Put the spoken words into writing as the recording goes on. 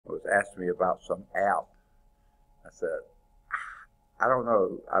was asking me about some app. I said, I don't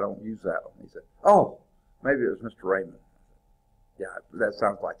know. I don't use that one. He said, oh, maybe it was Mr. Raymond. I said, yeah, that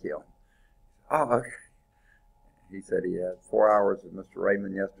sounds like him. Oh, okay. He said he had 4 hours with Mr.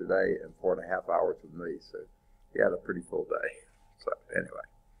 Raymond yesterday and 4.5 hours with me. So he had a pretty full day. So anyway.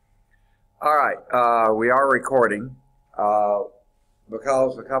 All right. We are recording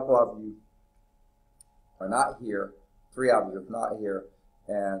because a couple of you are not here. 3 of you are not here.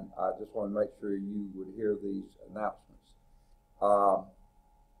 And I just want to make sure you would hear these announcements.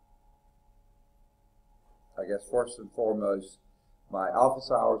 I guess first and foremost, my office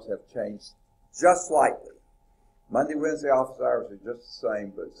hours have changed just slightly. Monday, Wednesday office hours are just the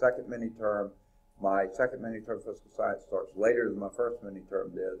same, but second mini-term, my second mini-term physical science starts later than my first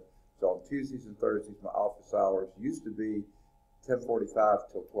mini-term did. So on Tuesdays and Thursdays, my office hours used to be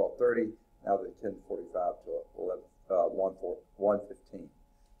 10:45 till 12:30. Now they're 10:45 till 1:15.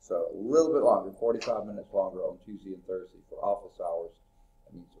 So a little bit longer, 45 minutes longer on Tuesday and Thursday for office hours.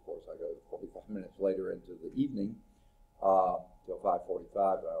 That means, of course, I go 45 minutes later into the evening till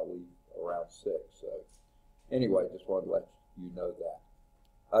 5:45, and I'll leave around 6. So anyway, just wanted to let you know that.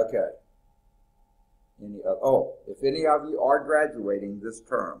 Okay. If any of you are graduating this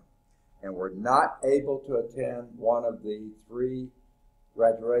term and were not able to attend one of the 3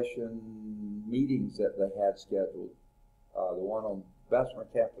 graduation meetings that they had scheduled, the one on Bessemer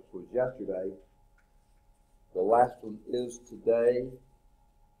campus was yesterday. The last one is today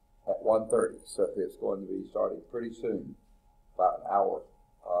at 1:30. So it's going to be starting pretty soon, about an hour,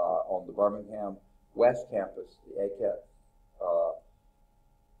 on the Birmingham West campus, the ACAT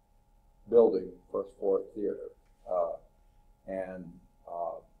building, first floor theater.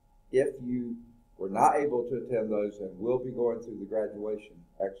 If you were not able to attend those and will be going through the graduation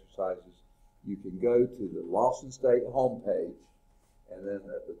exercises, you can go to the Lawson State homepage, and then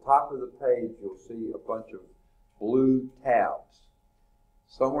at the top of the page you'll see a bunch of blue tabs.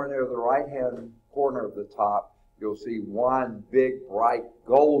 Somewhere near the right-hand corner of the top, you'll see one big bright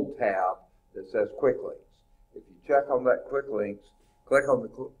gold tab that says Quick Links. If you check on that Quick Links, click on the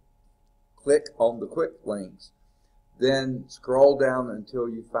Quick Links, then scroll down until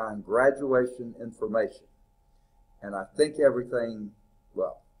you find graduation information. And I think everything,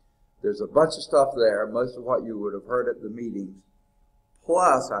 well, there's a bunch of stuff there, most of what you would have heard at the meetings.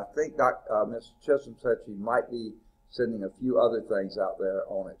 Plus, I think Ms. Chisholm said she might be sending a few other things out there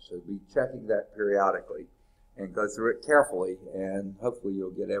on it. So be checking that periodically and go through it carefully, and hopefully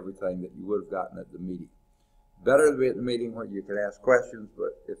you'll get everything that you would have gotten at the meeting. Better to be at the meeting where you can ask questions,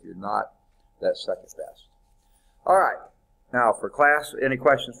 but if you're not, that's second best. All right. Now for class, any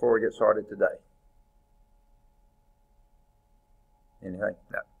questions before we get started today? Anything?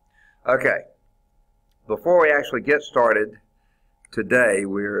 No. Okay. Before we actually get started today,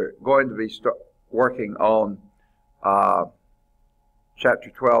 we're going to be working on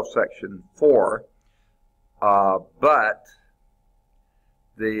Chapter 12, Section 4, but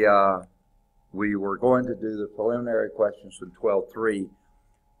we were going to do the preliminary questions in 12.3.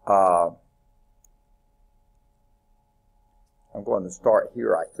 I'm going to start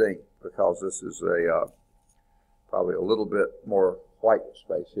here, I think, because this is probably a little bit more white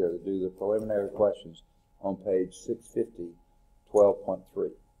space here to do the preliminary questions on page 650,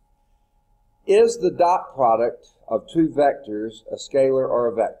 12.3. Is the dot product of 2 vectors a scalar or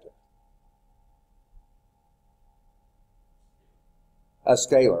a vector? A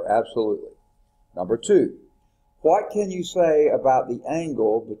scalar, absolutely. Number 2, what can you say about the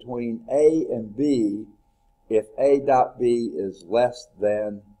angle between A and B if A dot B is less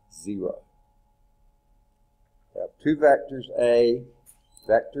than 0? We have 2 vectors, A,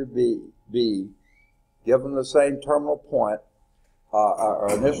 vector B, given the same terminal point, or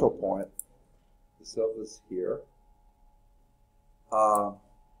initial point. The self is here. And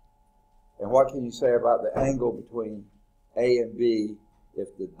what can you say about the angle between A and B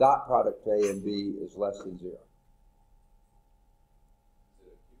if the dot product A and B is less than 0?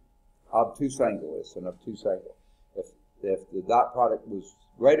 Obtuse angle is an obtuse angle. If the dot product was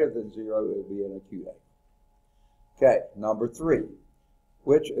greater than 0, it would be an acute angle. Okay, number 3,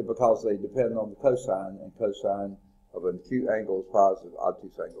 because they depend on the cosine, and cosine of an acute angle is positive,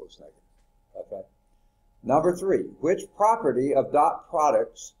 obtuse angle is negative. Okay. Number 3, which property of dot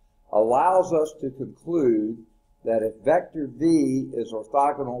products allows us to conclude that if vector V is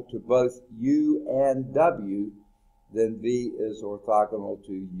orthogonal to both U and W, then V is orthogonal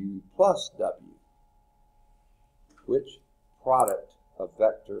to U plus W? Which property of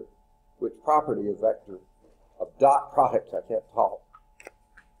dot products, I can't talk,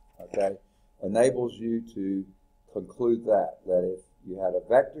 okay, enables you to conclude that if you had a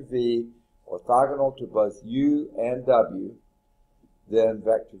vector V orthogonal to both U and W, then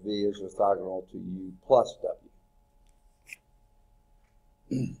vector V is orthogonal to U plus W.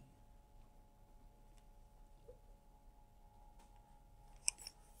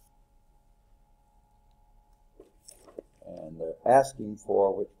 And they're asking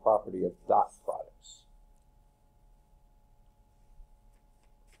for which property of dot products.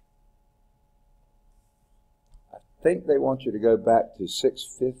 I think they want you to go back to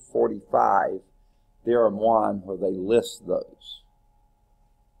 645, Theorem 1, where they list those.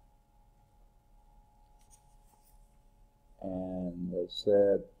 And they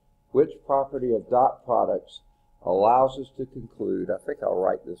said, which property of dot products allows us to conclude, I think I'll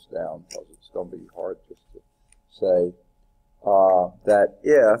write this down because it's going to be hard just to say, that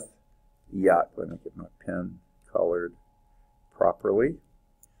if, let me get my pen colored properly,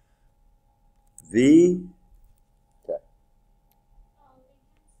 V, okay,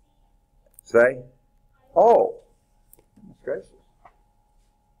 say, oh, goodness gracious.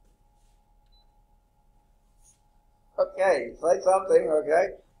 Okay, say something,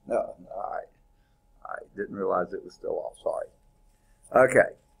 okay? No, I didn't realize it was still off, sorry.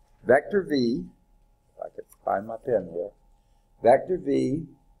 Okay, vector V, if I could find my pen here. Vector V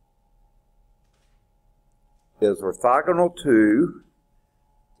is orthogonal to,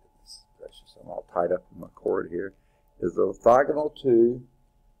 gracious, I'm all tied up in my cord here, is orthogonal to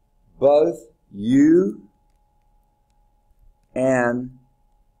both U and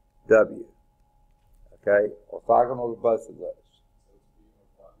W. Okay, orthogonal to both of those.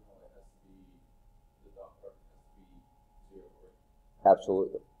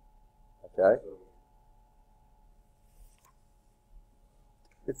 Absolutely. Okay.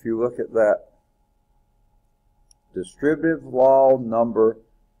 If you look at that distributive law number,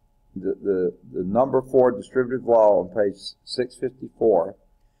 the number 4 distributive law on page 654,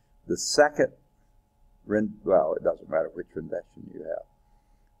 the second, well, it doesn't matter which rendition you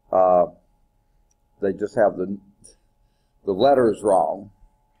have. They just have the letters wrong,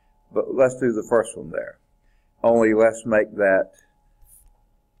 but let's do the first one there. Only let's make that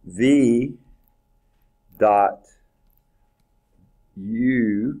V dot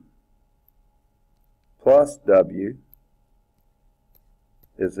U plus W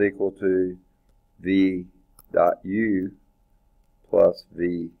is equal to V dot U plus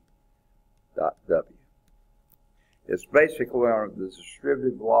V dot W. It's basically one of the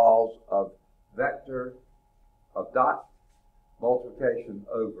distributive laws of vector, of dot multiplication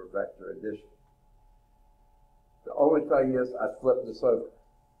over vector addition. The only thing is I flip this over,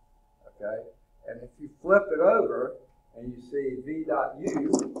 okay? And if you flip it over and you see V dot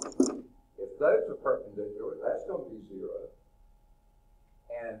U, if those are perpendicular, that's going to be 0.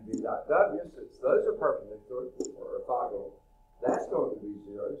 And V dot W, since those are perpendicular or orthogonal, that's going to be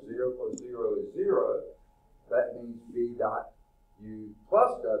 0. 0 plus 0 is 0. That means V dot U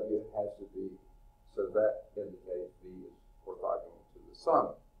plus W has to be, so that indicates V is orthogonal to the sum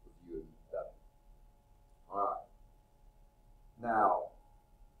of U and W. All right. Now,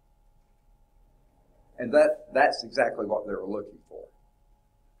 and that's exactly what they were looking for.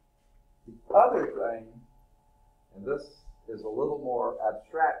 The other thing, and this is a little more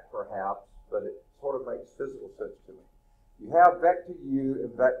abstract perhaps, but it sort of makes physical sense to me. You have vector U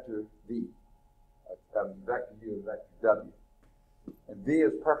and vector V. Vector U and vector W. And V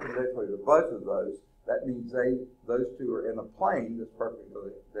is perpendicular to both of those. That means those two are in a plane that's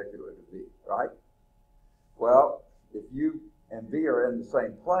perpendicular to V, right? Well, if U and V are in the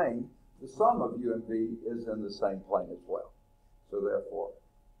same plane, the sum of U and V is in the same plane as well. So therefore,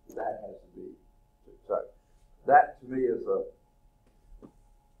 that has to be, so that to me is a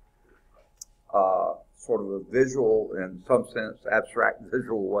sort of a visual, in some sense, abstract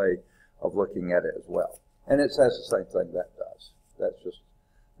visual way of looking at it as well. And it says the same thing that does. That's just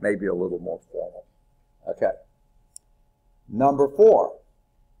maybe a little more formal. Okay. Number 4,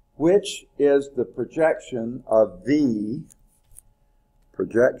 which is the projection of V,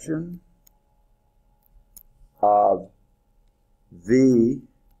 projection of V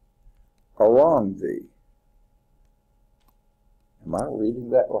along V. Am I reading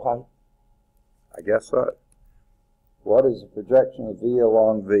that right? I guess so. What is the projection of V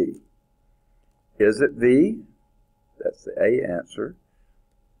along V? Is it V? That's the A answer.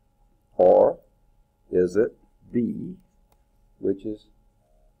 Or is it B, which is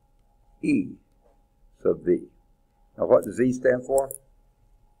E sub V? Now what does E stand for?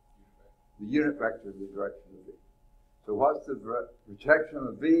 The unit vector of the direction of V. So what's the projection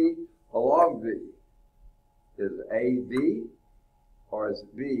of V along V? Is it A, V, or is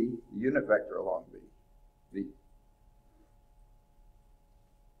it B, the unit vector along V? V.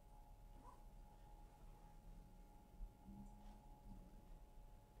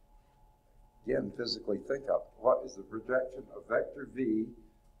 again, physically think of. What is the projection of vector V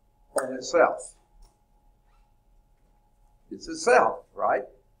on itself? It's itself, right?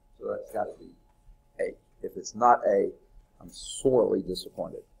 So that's got to be A. If it's not A, I'm sorely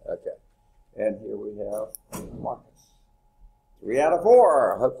disappointed. Okay. And here we have Marcus. 3 out of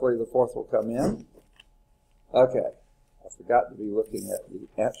 4. Hopefully the fourth will come in. Okay. I forgot to be looking at the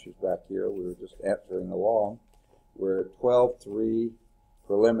answers back here. We were just answering along. We're at 12.3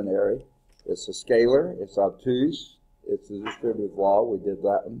 preliminary. It's a scalar. It's obtuse. It's a distributive law. We did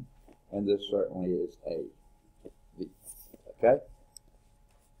that one. And this certainly is A. V. Okay?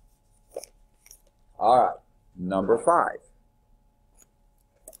 All right. Number 5.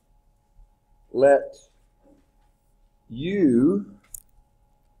 Let U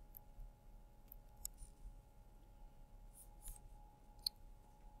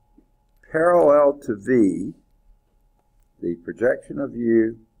parallel to V, the projection of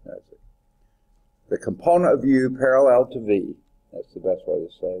U, that's it. The component of U parallel to V, that's the best way to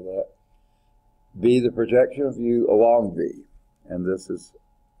say that, be the projection of U along V. And this is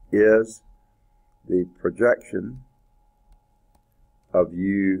the projection of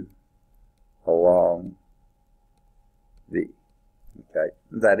U along V. Okay,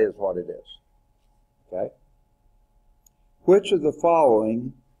 that is what it is. Okay, which of the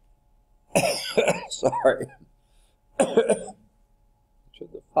following, sorry, which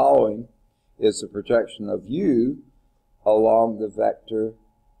of the following is the projection of U along the vector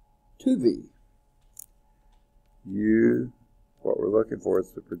 2V? U, what we're looking for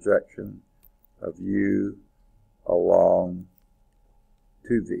is the projection of U along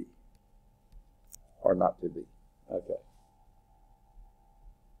 2V, or not 2V. Okay.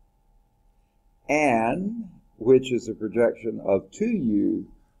 And which is the projection of 2U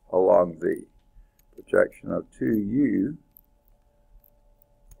along V? Projection of 2U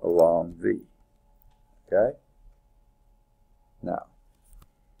along V. Okay? Now,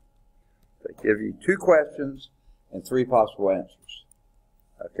 they give you 2 questions and 3 possible answers.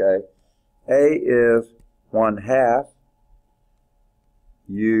 Okay? A is 1/2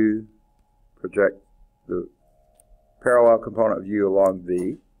 U project the parallel component of U along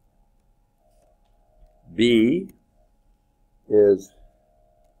V. B is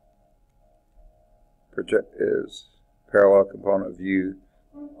parallel component of U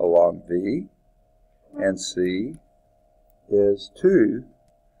along V. And C is 2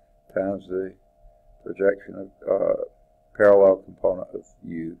 times the projection of parallel component of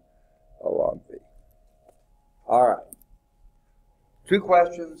U along V. All right. 2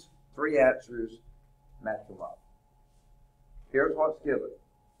 questions, 3 answers, match them up. Here's what's given.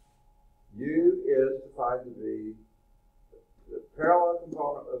 U is defined to be the parallel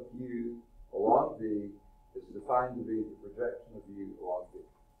component of U along V is defined to be the projection of U along V.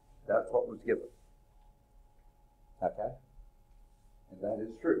 That's what was given. Okay? And that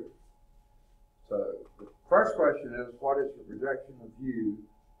is true. So the first question is, what is the projection of U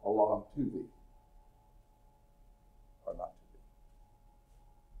along 2V? Or not 2V?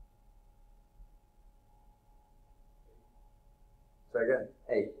 Say again.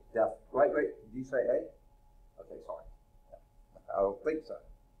 A. Wait, did you say A? Okay, sorry. I don't think so.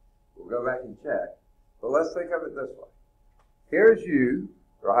 We'll go back and check. But let's think of it this way. Here's U,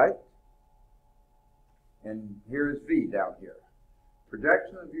 right? And here's V down here.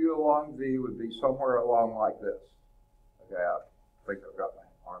 Projection of U along V would be somewhere along like this. Okay, I think I've got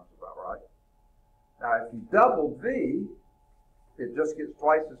my arms about right. Now, if you double V, it just gets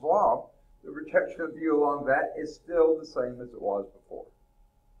twice as long. The projection of U along that is still the same as it was before.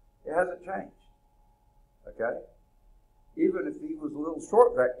 It hasn't changed. Okay? Even if V was a little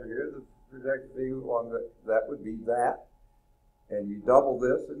short vector here, the projection of V along that would be that. And you double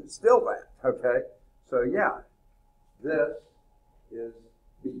this, and it's still that. Okay? So, yeah, this is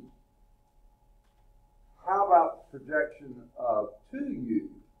B. How about projection of 2U,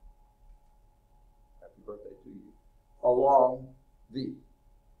 happy birthday to you, along V?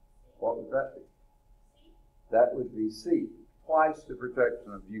 What would that be? That would be C, twice the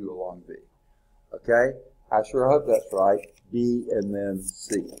projection of U along V. Okay? I sure hope that's right. B and then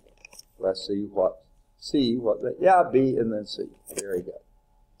C. Let's see what C, yeah, B and then C. Very good.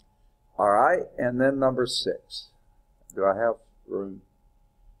 All right, and then number 6. Do I have room?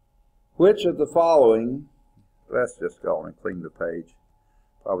 Which of the following, let's just go on and clean the page.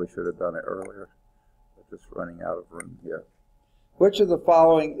 Probably should have done it earlier. We're just running out of room here. Which of the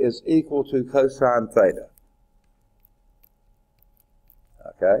following is equal to cosine theta?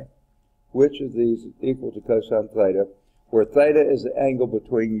 Okay. Which of these is equal to cosine theta, where theta is the angle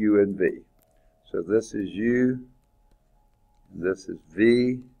between U and V? So this is U, and this is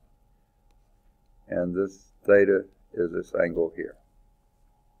V, and this theta is this angle here.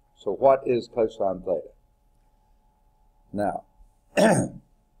 So what is cosine theta? Now, the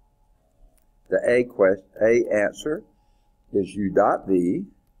A answer is u dot v.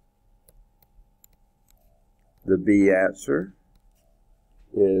 The B answer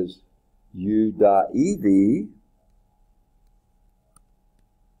is u dot ev.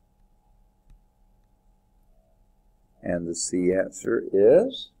 And the C answer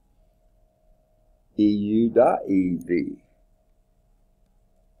is EU dot EV.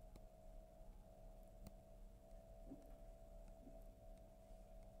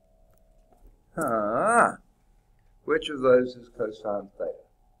 Which of those is cosine theta?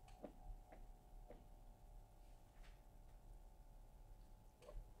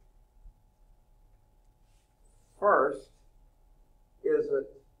 First, is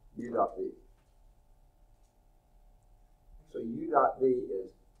it U dot V? So U dot V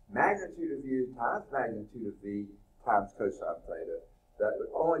is magnitude of U times magnitude of V times cosine theta. That would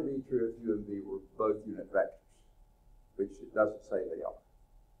only be true if U and V were both unit vectors, which it doesn't say they are.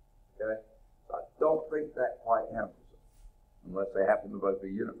 Okay? So I don't think that quite handles it, unless they happen to both be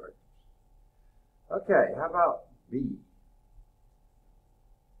unit vectors. Okay, how about B?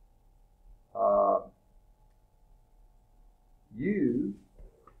 U,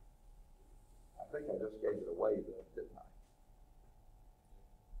 I think I just gave it away though, didn't I?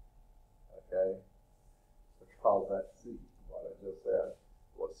 Okay, let's call that C. What I just said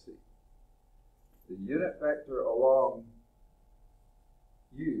was C. The unit vector along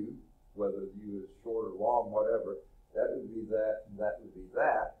U, whether U is short or long, whatever, that would be that, and that would be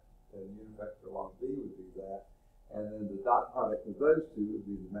that, and the unit vector along V would be that, and then the dot product of those two would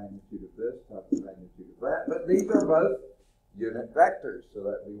be the magnitude of this times the magnitude of that. But these are both unit vectors, so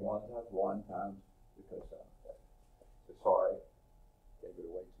that would be 1 times 1 times the cosine vector. So sorry, gave it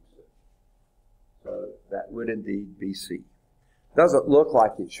away too soon. So that would indeed be C. Doesn't look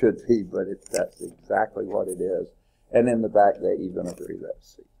like it should be, but that's exactly what it is. And in the back, they even agree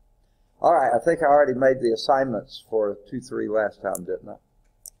that's C. All right, I think I already made the assignments for 2-3 last time, didn't I?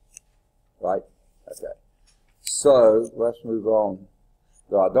 Right? Okay. So let's move on.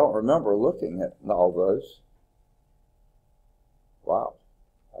 Though I don't remember looking at all those. Wow.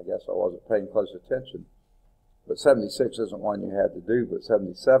 I guess I wasn't paying close attention. But 76 isn't one you had to do, but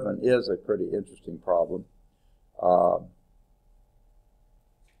 77 is a pretty interesting problem.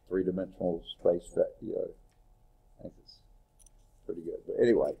 Three-dimensional space vector. I think it's pretty good. But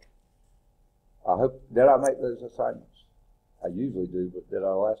anyway, I hope, did I make those assignments? I usually do, but did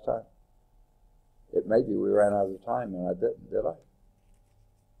I last time? It may be we ran out of time and I didn't, did I?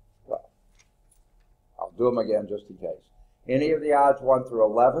 Well, I'll do them again just in case. Any of the odds 1 through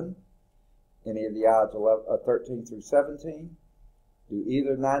 11, any of the odds 13 through 17, do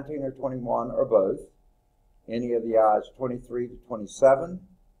either 19 or 21 or both. Any of the odds 23 to 27,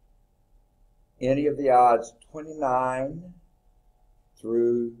 any of the odds 29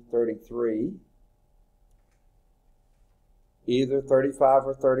 through 33, either 35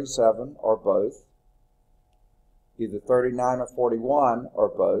 or 37 or both, either 39 or 41 or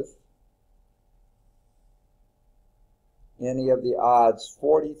both, any of the odds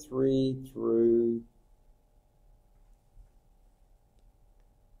 43 through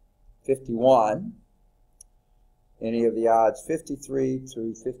 51, any of the odds 53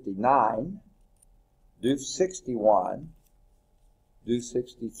 through 59, do 61, do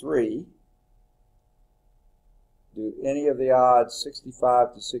 63, do any of the odds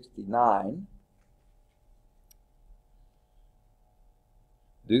 65 to 69,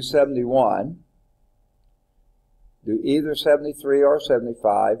 do 71, do either 73 or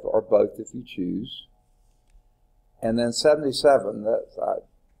 75 or both if you choose, and then 77,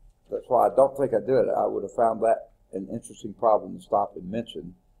 that's why I don't think I did it. I would have found that an interesting problem to stop and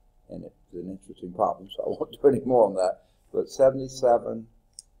mention, and it's an interesting problem, so I won't do any more on that. But 77,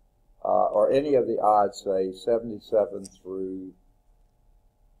 or any of the odds, say 77 through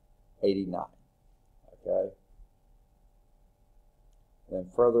 89, okay? Then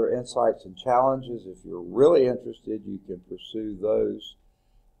further insights and challenges, if you're really interested, you can pursue those.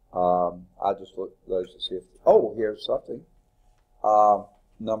 I just looked at those to see if, oh, here's something.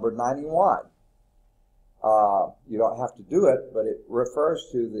 Number 91. You don't have to do it, but it refers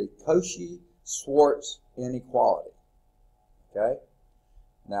to the Cauchy-Schwarz inequality. Okay?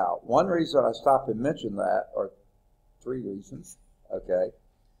 Now, one reason I stopped and mentioned that, or 3 reasons, okay,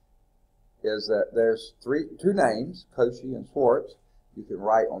 is that there's two names, Cauchy and Schwarz. You can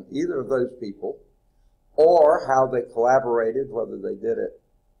write on either of those people, or how they collaborated, whether they did it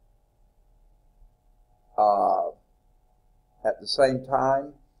at the same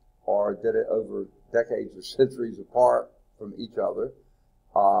time or did it over decades or centuries apart from each other,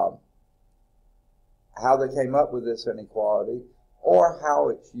 how they came up with this inequality, or how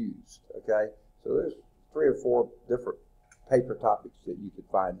it's used, okay? So there's 3 or 4 different paper topics that you could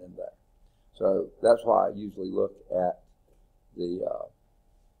find in there. So that's why I usually look at the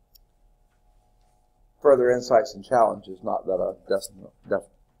further insights and challenges, not that I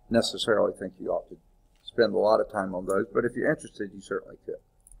necessarily think you ought to spend a lot of time on those, but if you're interested, you certainly could.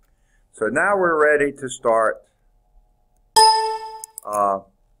 So now we're ready to start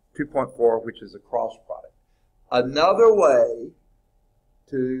 2.4, which is a cross product. Another way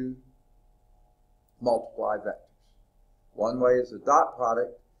to multiply vectors. One way is a dot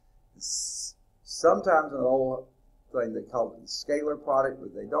product. Sometimes an old thing they call it the scalar product,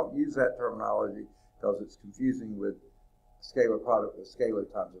 but they don't use that terminology because it's confusing with scalar product with scalar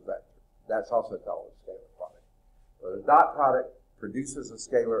times a vector. That's also called a scalar product. But a dot product produces a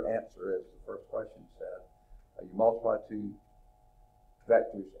scalar answer, as the first question said. You multiply 2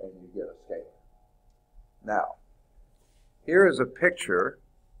 vectors and you get a scalar. Now, here is a picture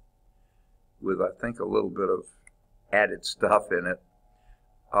with, I think, a little bit of added stuff in it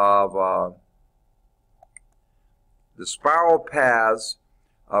of the spiral paths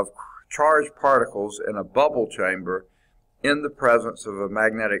of charged particles in a bubble chamber in the presence of a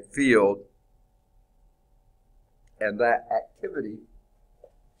magnetic field, and that activity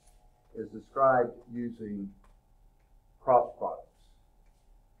is described using cross products.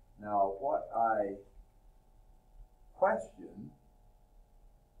 Now, what I question,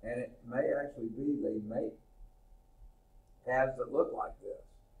 and it may actually be they make paths that look like this.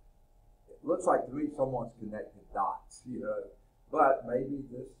 It looks like to me someone's connected dots, you know, but maybe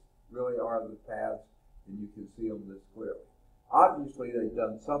this really are the paths and you can see them this clearly. Obviously, they've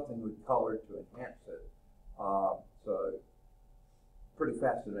done something with color to enhance it, so pretty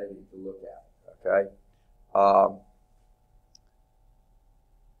fascinating to look at, okay?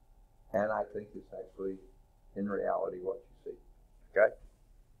 And I think it's actually, in reality, what you see, okay?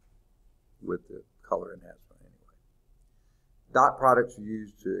 With the color enhancement anyway. Dot products are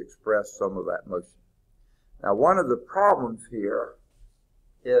used to express some of that motion. Now, one of the problems here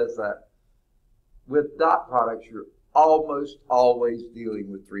is that with dot products, you're almost always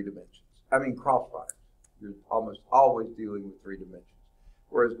dealing with 3 dimensions. I mean, cross products. You're almost always dealing with 3 dimensions.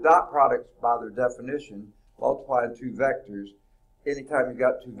 Whereas dot products, by their definition, multiplying 2 vectors, anytime you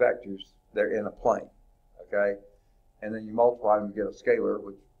got 2 vectors, they're in a plane, okay? And then you multiply them, you get a scalar,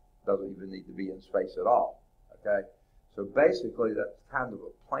 which doesn't even need to be in space at all, okay? So basically, that's kind of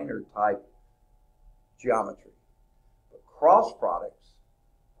a planar type geometry. But cross products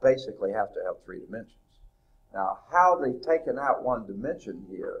basically have to have 3 dimensions. Now, how they've taken out 1 dimension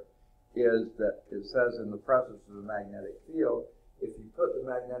here is that it says in the presence of the magnetic field, if you put the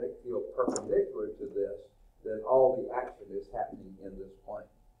magnetic field perpendicular to this, then all the action is happening in this plane.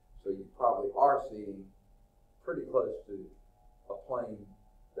 So you probably are seeing pretty close to a plane.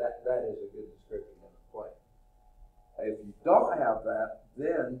 That is a good description of a plane. If you don't have that,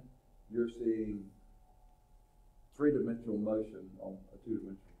 then you're seeing 3-dimensional motion on a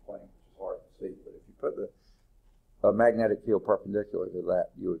 2-dimensional plane, which is hard to see. But if you put a magnetic field perpendicular to that,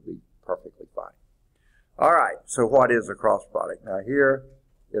 you would be perfectly fine. All right, so what is a cross product? Now here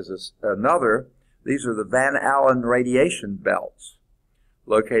is another. These are the Van Allen radiation belts,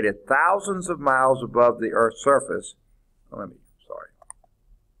 located thousands of miles above the Earth's surface.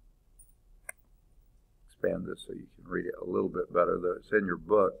 Expand this so you can read it a little bit better. Though it's in your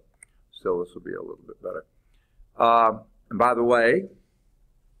book, still this will be a little bit better. And by the way,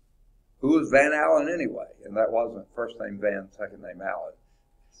 who was Van Allen anyway? And that wasn't first name Van, second name Allen.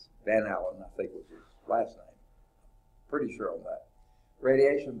 Van Allen, I think, was his last name. Pretty sure on that.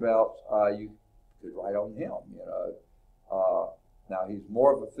 Radiation belts, you could write on him, you know. Now, he's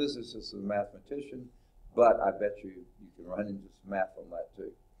more of a physicist than a mathematician, but I bet you can run into some math on that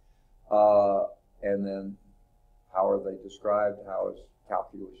too. And then, how are they described? How is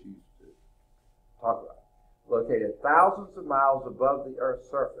calculus used to talk about it? Located thousands of miles above the Earth's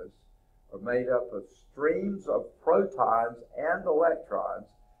surface, are made up of streams of protons and electrons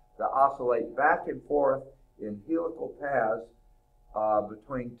that oscillate back and forth in helical paths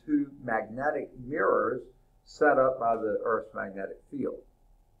between 2 magnetic mirrors set up by the Earth's magnetic field.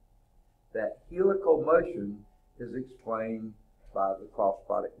 That helical motion is explained by the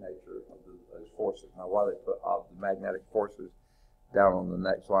cross-product nature of those forces. Now, why they put the magnetic forces down on the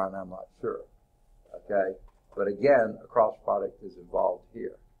next line, I'm not sure. Okay? But again, a cross-product is involved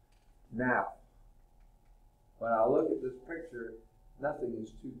here. Now, when I look at this picture, nothing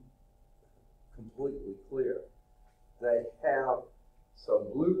is too completely clear. They have So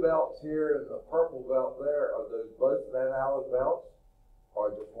blue belts here and the purple belt there, are those both Van Allen belts? Or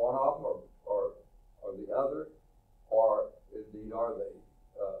just one of them, or the other? Or indeed are they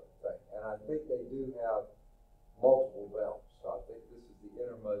thing? And I think they do have multiple belts. So I think this is the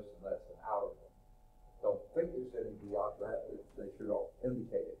innermost and that's an outer one. Don't think there's any beyond that. They should all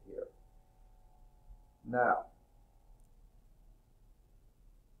indicate it here. Now,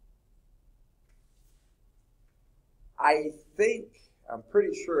 I'm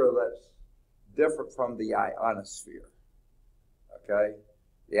pretty sure that's different from the ionosphere. Okay?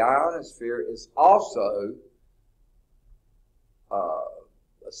 The ionosphere is also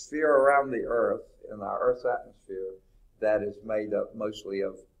a sphere around the Earth, in our Earth's atmosphere, that is made up mostly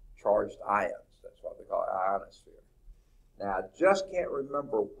of charged ions. That's what they call it, ionosphere. Now, I just can't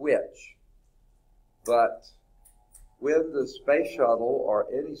remember which, but when the space shuttle or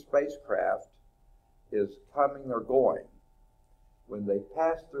any spacecraft is coming or going, when they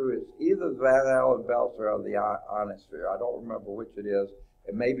pass through, it's either the Van Allen belts or the ionosphere. I don't remember which it is,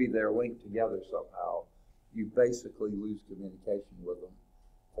 and maybe they're linked together somehow. You basically lose communication with them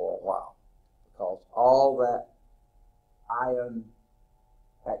for a while, because all that ion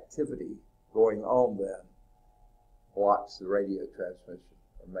activity going on then blocks the radio transmission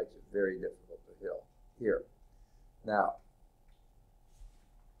and makes it very difficult to hear. Now,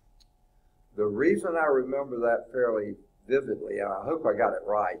 the reason I remember that fairly vividly, and I hope I got it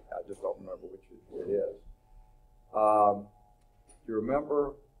right, I just don't remember which it is. Do you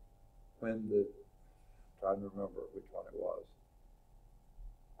remember when I'm trying to remember which one it was.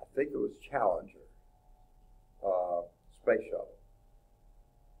 I think it was Challenger space shuttle.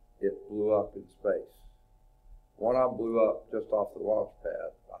 It blew up in space. One of them blew up just off the launch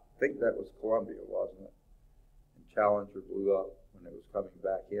pad. I think that was Columbia, wasn't it? And Challenger blew up when it was coming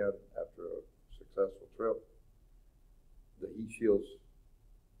back in after a successful trip. The heat shields,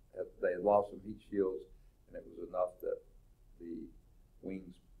 they had lost some heat shields, and it was enough that the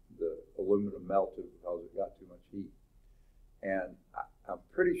wings, the aluminum melted because it got too much heat. And I'm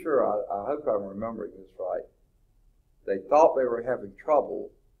pretty sure, I hope I'm remembering this right, they thought they were having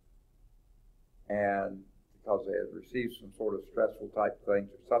trouble, and because they had received some sort of stressful type things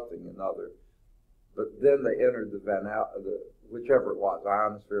or something or another, but then they entered whichever it was,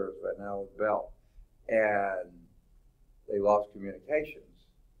 ionosphere or Van Allen belt, and they lost communications,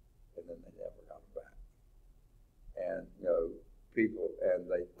 and then they never got them back. And, people, and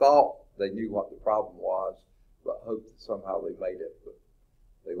they thought they knew what the problem was, but hoped that somehow they made it. But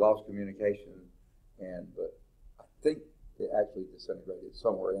they lost communication, but I think it actually disintegrated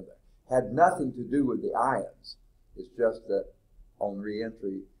somewhere in there. Had nothing to do with the ions. It's just that on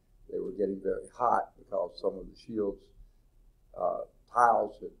re-entry, they were getting very hot because some of the shield's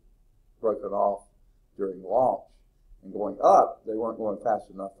tiles had broken off during launch. And going up, they weren't going fast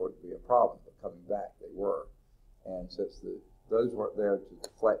enough for it to be a problem, but coming back, they were. And since those weren't there to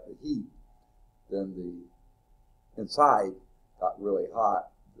deflect the heat, then the inside got really hot.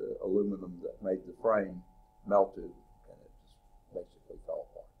 The aluminum that made the frame melted, and it just basically fell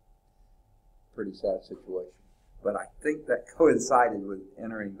apart. Pretty sad situation. But I think that coincided with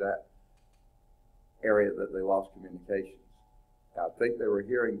entering that area that they lost communications. I think they were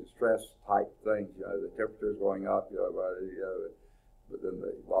hearing distress type things, the temperature's going up, but then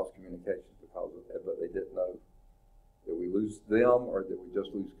they lost communications because of it, but they didn't know, did we lose them or did we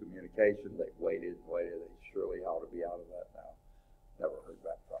just lose communication? They waited and waited. They surely ought to be out of that now. Never heard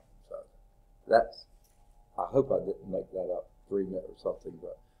back from them. So I hope I didn't make that up, 3-minute or something,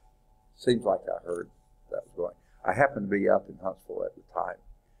 but it seems like I heard that was going. I happened to be up in Huntsville at the time,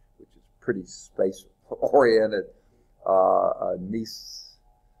 which is pretty space-oriented. A niece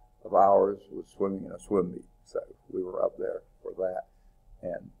of ours was swimming in a swim meet, so we were up there for that.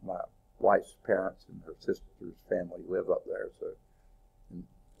 And my wife's parents and her sister's family live up there, so and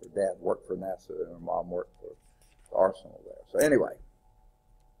her dad worked for NASA and her mom worked for the Arsenal there. So anyway,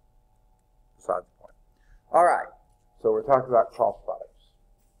 besides the point. All right, so we're talking about cross products.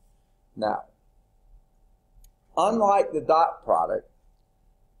 Now, unlike the dot product,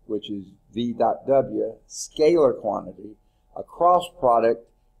 which is V dot W, scalar quantity, a cross product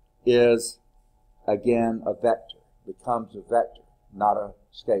is, again, a vector, becomes a vector, not a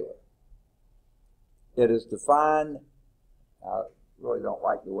scalar. It is defined, I really don't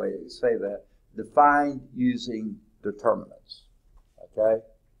like the way they say that, defined using determinants, okay?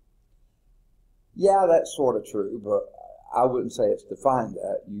 Yeah, that's sort of true, but I wouldn't say it's defined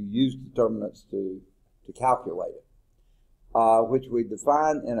that. You use determinants to calculate it. Which we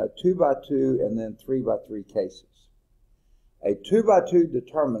define in a 2x2 and then 3x3 cases. A 2x2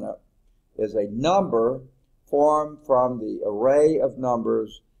 determinant is a number formed from the array of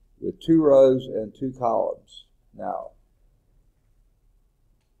numbers with 2 rows and 2 columns. Now,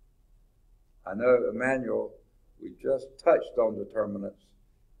 I know, Emmanuel, we just touched on determinants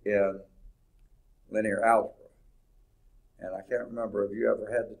in linear algebra. And I can't remember, have you ever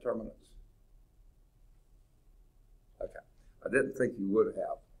had determinants? Okay. I didn't think you would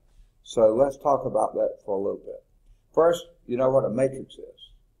have. So let's talk about that for a little bit. First, you know what a matrix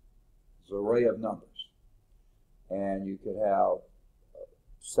is. It's an array of numbers. And you could have a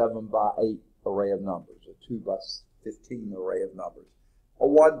 7 by 8 array of numbers, a 2 by 15 array of numbers, a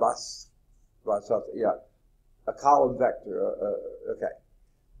 1 by something, yeah, a column vector, okay.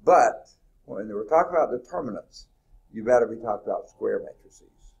 But when we're talking about determinants, you better be talking about square matrices.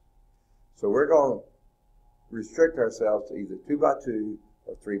 So we're going to restrict ourselves to either 2 by 2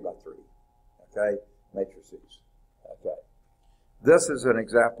 or 3 by 3, okay, matrices, okay. This is an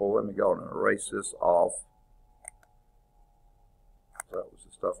example. Let me go and erase this off. That was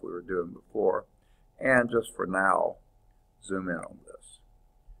the stuff we were doing before. And just for now, zoom in on this.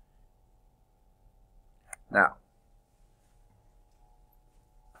 Now,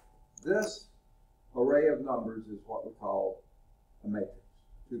 this array of numbers is what we call a matrix,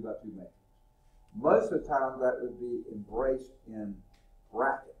 2 by 2 matrix. Most of the time that would be embraced in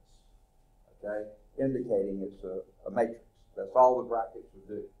brackets, okay, indicating it's a matrix. That's all the brackets would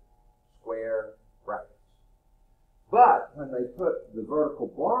do, square brackets. But when they put the vertical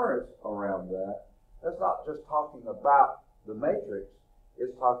bars around that, that's not just talking about the matrix,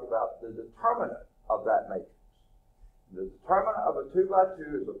 it's talking about the determinant of that matrix. The determinant of a 2 by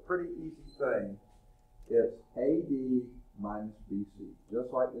 2 is a pretty easy thing. It's AD minus BC,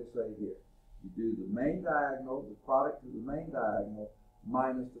 just like they say here. You do the main diagonal, the product of the main diagonal,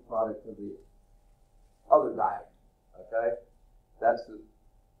 minus the product of the other diagonal, okay? That's the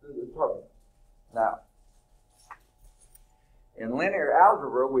determinant. Now, in linear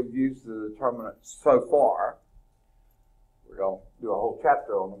algebra, we've used the determinants so far. We're going to do a whole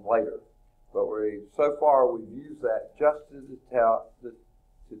chapter on them later. But so far, we've used that just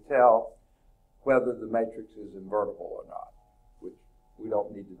to tell whether the matrix is invertible or not, which we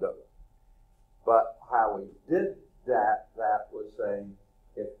don't need to do. But how we did that was saying,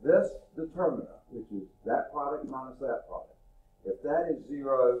 if this determinant, which is that product minus that product, if that is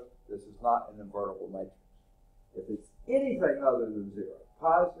 0, this is not an invertible matrix. If it's anything other than 0,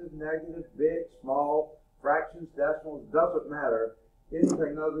 positive, negative, big, small, fractions, decimals, doesn't matter,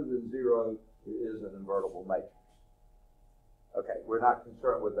 anything other than 0 is an invertible matrix. Okay, we're not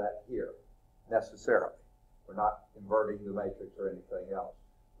concerned with that here, necessarily. We're not inverting the matrix or anything else.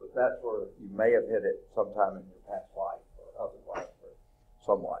 But that's where you may have hit it sometime in your past life or other life or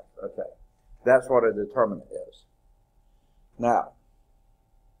some life. Okay, that's what a determinant is. Now,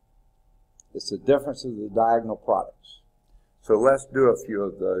 it's the difference of the diagonal products. So let's do a few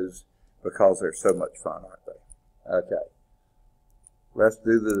of those because they're so much fun, aren't they? Okay. Let's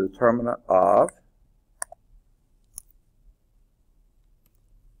do the determinant of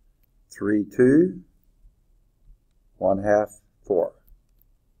 3, 2, 1/2, 4.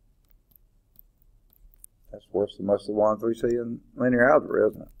 That's worse than most of the ones we see in linear algebra,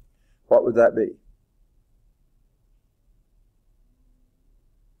 isn't it? What would that be?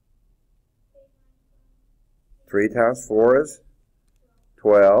 3 times 4 is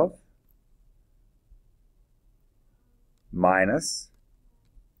 12 minus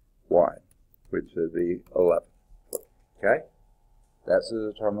 1, which would be 11. Okay? That's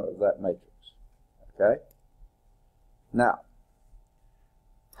the determinant of that matrix. Okay? Now,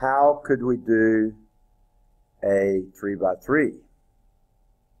 how could we do a 3 by 3?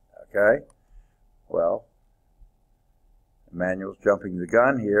 Okay? Well, Emmanuel's jumping the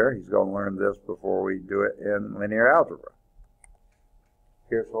gun here. He's going to learn this before we do it in linear algebra.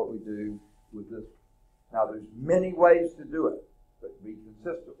 Here's what we do with this. Now, there's many ways to do it, but be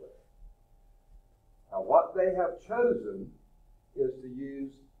consistent with it. Now, what they have chosen is to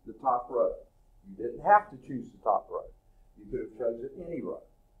use the top row. You didn't have to choose the top row. You could have chosen any row,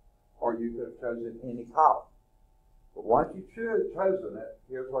 or you could have chosen any column. But once you've chosen it,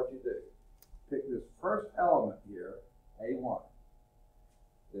 here's what you do. Pick this first element here, A1.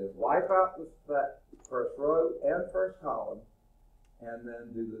 Then wipe out that first row and first column, and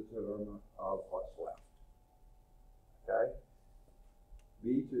then do the determinant of what's left. Okay?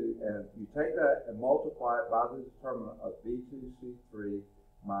 B2, and you take that and multiply it by the determinant of B2C3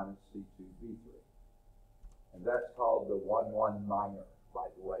 minus C2B3. And that's called the 1-1 minor, by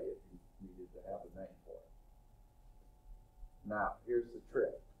the way, if you needed to have a name for it. Now, here's the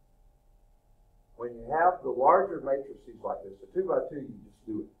trick. When you have the larger matrices like this, a 2 by 2, you just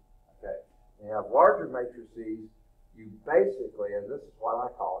do it. Okay? When you have larger matrices matrices, you basically, and this is what I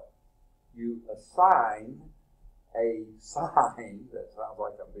call it, you assign a sign, that sounds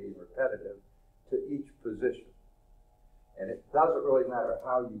like I'm being repetitive, to each position. And it doesn't really matter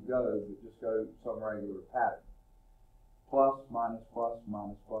how you go, you just go some regular pattern. Plus, minus, plus,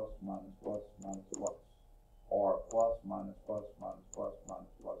 minus, plus, minus, plus, minus, plus. Or plus, minus, plus, minus, plus,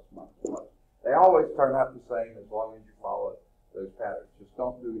 minus, plus, minus, plus. They always turn out the same as long as you follow those patterns. Just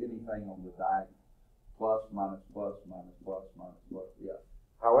don't do anything on the diagonal. Plus, minus, plus, minus, plus, minus, plus, yeah.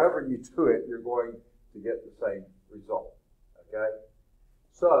 However you do it, you're going to get the same result, okay?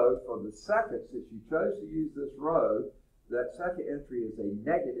 So, for the second, since you chose to use this row, that second entry is a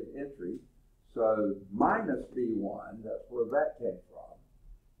negative entry. So, minus B1, that's where that came from.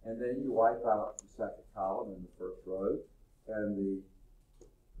 And then you wipe out the second column in the first row, and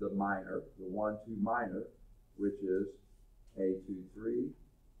the minor, the 1, 2 minor, which is A2, 3,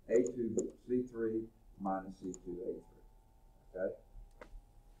 A2, C3, minus C2, A3, okay?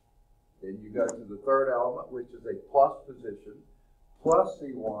 Then you go to the third element, which is a plus position, plus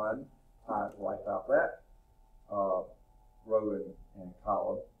C1 times, wipe out that row and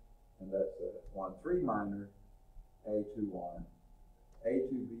column, and that's a 1, 3 minor, A2, 1,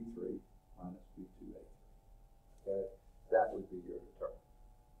 A2, B3, minus B2, A3, okay? That would be your determinant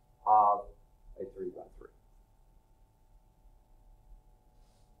of a 3 by 3.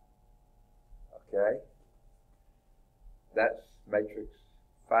 Okay? That's matrix,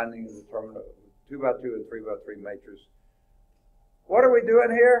 finding the determinant of 2 by 2 and 3 by 3 matrix. What are we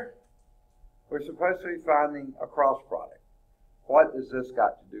doing here? We're supposed to be finding a cross product. What has this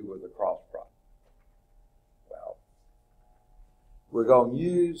got to do with a cross product? Well, we're going to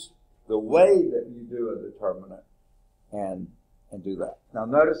use the way that you do a determinant and do that. Now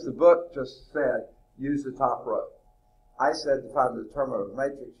notice the book just said use the top row. I said to find the determinant of a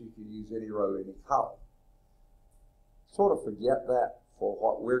matrix, you can use any row, any column. Sort of forget that for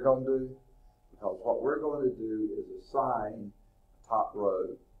what we're going to do, because what we're going to do is assign top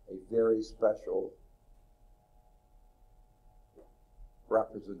row a very special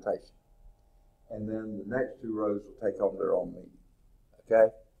representation. And then the next two rows will take on their own meaning.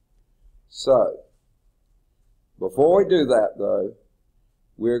 Okay? So, before we do that though,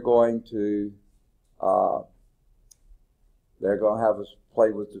 we're going to, they're going to have us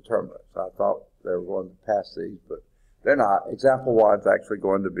play with determinants. I thought they were going to pass these, but they're not. Example 1 is actually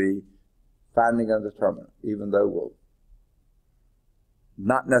going to be finding a determinant, even though we'll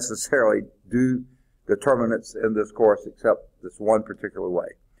not necessarily do determinants in this course except this one particular way.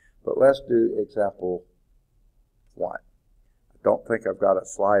 But let's do example 1. I don't think I've got a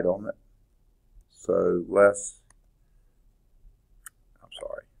slide on it. So let's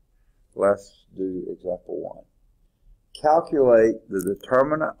do example 1. Calculate the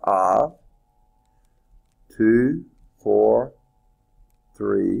determinant of 2, 4,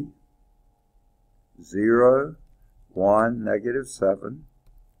 3, 0, 1, negative 7,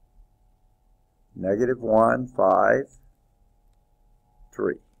 negative 1, 5,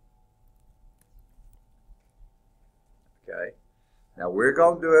 3. Okay. Now we're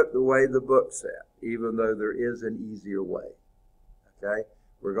going to do it the way the book said, even though there is an easier way. Okay.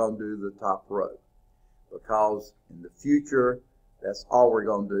 We're going to do the top row, because in the future, that's all we're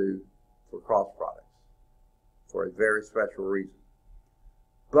going to do for cross products, for a very special reason.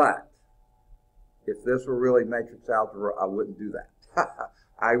 But if this were really matrix algebra, I wouldn't do that.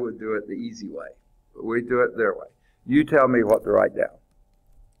 I would do it the easy way. But we do it their way. You tell me what to write down.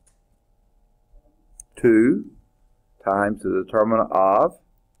 2 times the determinant of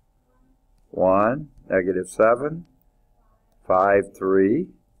 1, negative 7, 5, 3,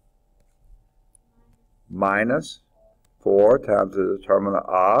 minus 4 times the determinant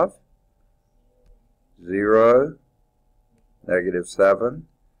of 0, negative 7,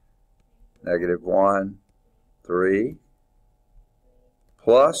 negative 1, 3,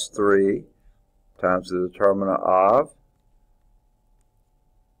 plus 3 times the determinant of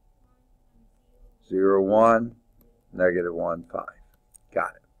 0, 1, negative 1, 5.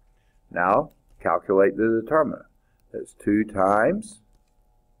 Got it. Now, calculate the determinant. That's 2 times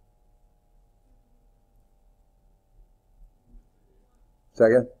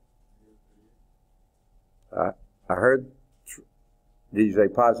second. I heard, did you say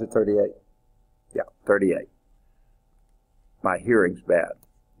positive 38? Yeah, 38. My hearing's bad.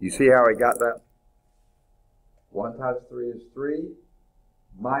 You see how I got that? 1 times 3 is 3,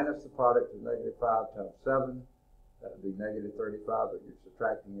 minus the product of negative 5 times 7. That would be negative 35, but you're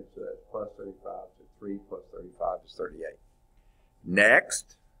subtracting it, so that's plus 35. So 3 plus 35 is 38.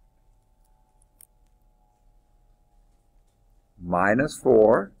 Next, minus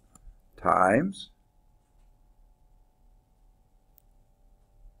 4 times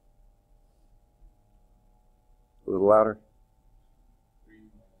A little louder.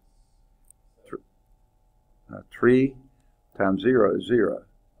 3 times 0 is 0.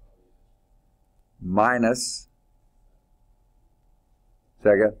 Minus,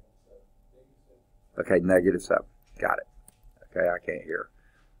 second? Okay, negative 7. Got it. Okay, I can't hear.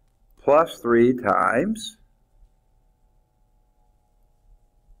 Plus 3 times,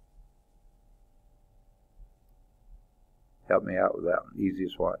 help me out with that one,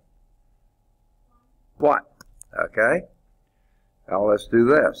 easiest one. 1. Okay. Now let's do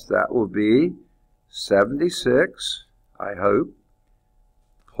this. That will be 76, I hope,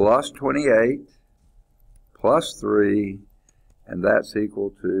 plus 28, plus 3, and that's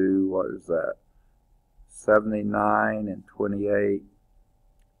equal to, what is that? 79 and 28,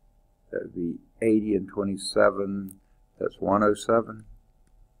 that would be 80 and 27, that's 107.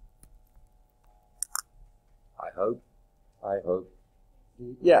 I hope.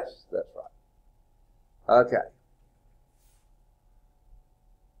 Yes, that's right. Okay.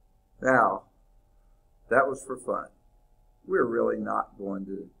 Now, that was for fun. We're really not going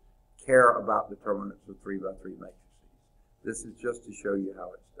to care about determinants of 3 by 3 matrices. This is just to show you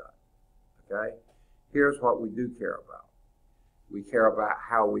how it's done. Okay? Here's what we do care about. We care about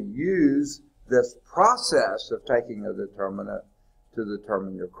how we use this process of taking a determinant to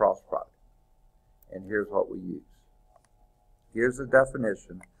determine your cross product. And here's what we use. Here's the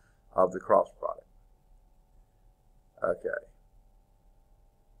definition of the cross product. Okay.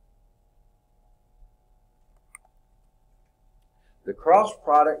 The cross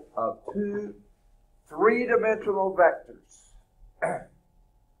product of two three-dimensional vectors.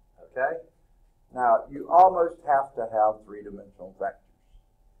 Okay? Now, you almost have to have three-dimensional vectors,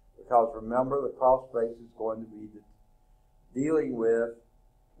 because remember, the cross space is going to be dealing with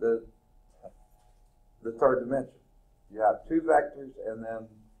the third dimension. You have two vectors, and then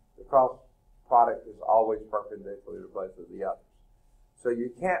the cross product is always perpendicular to both of the others. So you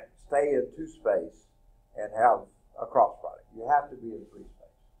can't stay in two space and have a cross product. You have to be in three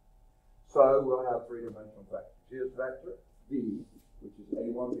space. So we'll have three-dimensional vectors. Here's vector V, which is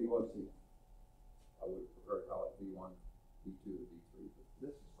A1, B1, C1. I would prefer to call it B1, B2, or B3, but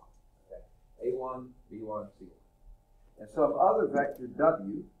this is fine. Okay? A1, B1, C1. And some other vector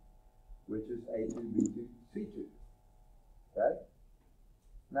W, which is A2, B2, C2. Okay?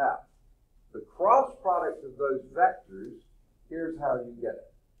 Now, the cross product of those vectors, here's how you get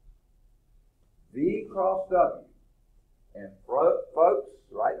it. V cross W. And folks,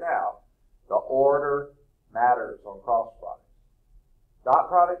 right now, the order matters on cross products. Dot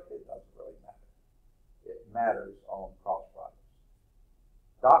product, it doesn't really matter. It matters on cross products.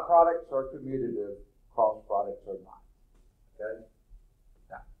 Dot products are commutative, cross products are not. Okay?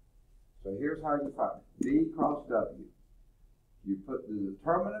 Now, so here's how you find it. V cross W. You put the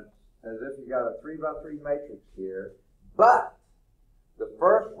determinants as if you got a 3 by 3 matrix here, but the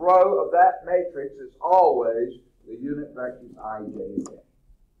first row of that matrix is always the unit vectors I, J, and K.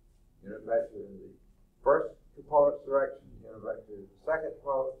 Unit vector in the first component's direction, unit vector in the second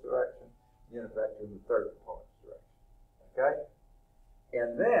component's direction, unit vector in the third component's direction. Okay?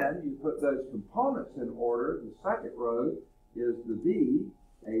 And then you put those components in order. The second row is the V,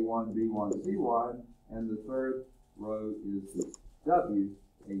 A1, B1, C1, and the third row is the W,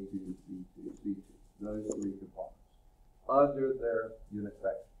 A2, B2, C2. Those three components under their unit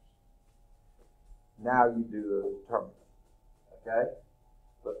vectors. Now you do the determinant. Okay?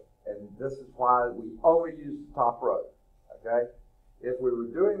 And this is why we only use the top row. Okay? If we were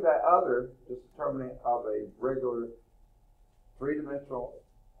doing that other, just determinant of a regular three-dimensional,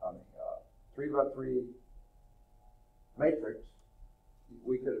 3 by 3 matrix,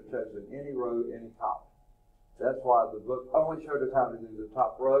 we could have chosen any row, any column. That's why the book only showed us how to do the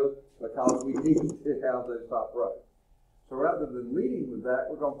top row, because we need to have those top rows. So rather than leading with that,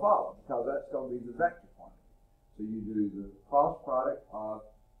 we're going to follow, because that's going to be the vector quantity. So you do the cross product of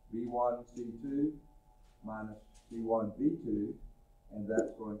B1, C2 minus C1, B2, and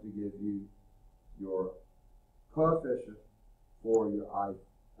that's going to give you your coefficient for your I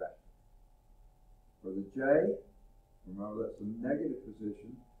vector. For the J, remember that's a negative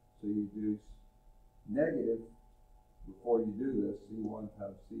position, so you do negative before you do this, C1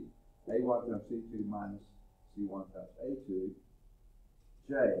 times C, A1 times C2 minus C1 times A2,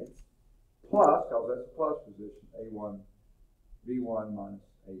 J, plus, because that's a plus position, A1, B1 minus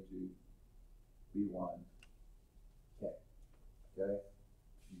A2, B1, K. Okay?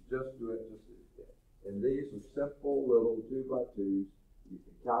 You just do it just as you did. And these are simple little 2 by 2s. You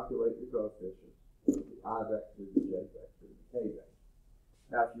can calculate the coefficients, the I vector, the J vector, the K vector.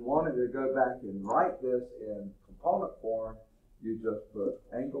 Now, if you wanted to go back and write this in component form, you just put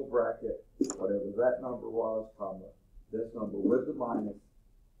angle bracket, whatever that number was, comma, this number with the minus,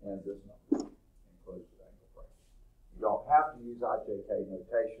 and this number, and close the angle bracket. You don't have to use IJK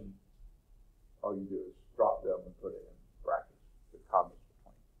notation. All you do is drop them and put it in brackets with commas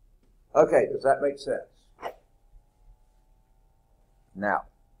between. Okay, does that make sense? Now,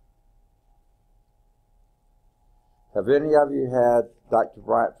 have any of you had Dr.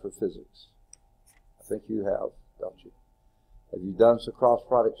 Bryant for physics? I think you have, don't you? Have you done some cross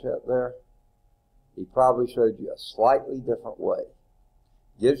products yet there? He probably showed you a slightly different way.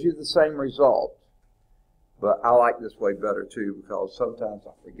 Gives you the same result, but I like this way better too because sometimes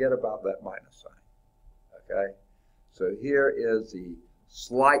I forget about that minus sign. Okay? So here is the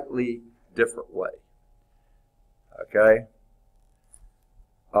slightly different way. Okay?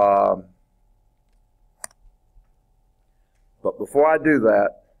 But before I do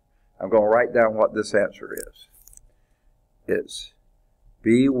that, I'm going to write down what this answer is. It's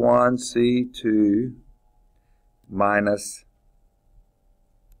B1C2 minus,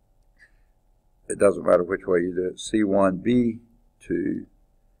 it doesn't matter which way you do it,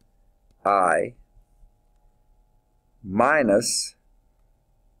 C1B2I minus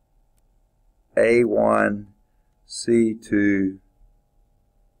A1C2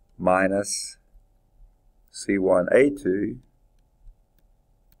 minus C1A2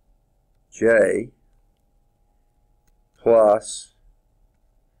 J plus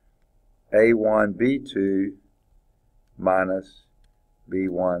A1B2 minus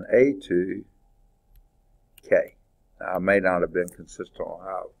B1A2 K. Now, I may not have been consistent on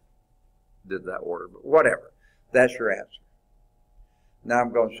how I did that order, but whatever. That's your answer. Now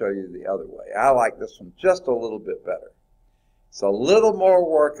I'm going to show you the other way. I like this one just a little bit better. It's a little more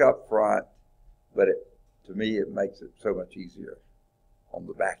work up front, but to me it makes it so much easier on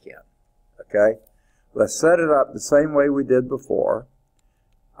the back end. Okay? Let's set it up the same way we did before.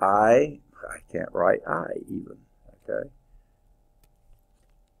 I can't write I even. Okay?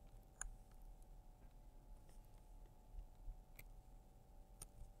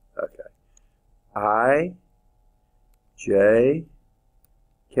 Okay. I, J,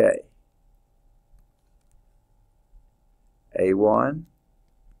 K. A1,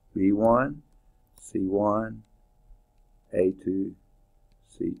 B1, C1, A2,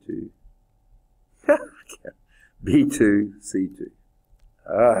 C2, B2, C2.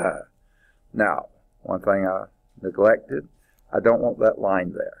 Now, one thing I neglected, I don't want that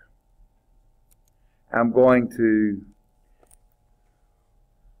line there. I'm going to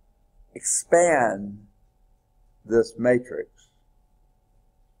expand this matrix,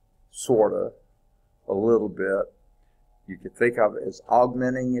 sort of, a little bit. You could think of it as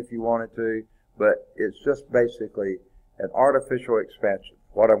augmenting if you wanted to, but it's just basically an artificial expansion.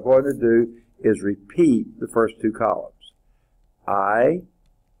 What I'm going to do is repeat the first two columns. I,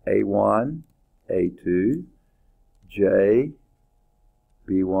 A1, A2, J,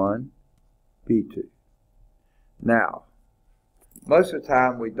 B1, B2. Now, most of the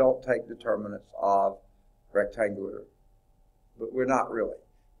time we don't take determinants of rectangular, but we're not really.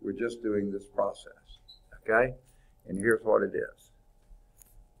 We're just doing this process, okay? And here's what it is.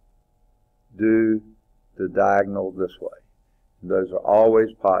 Do the diagonal this way. And those are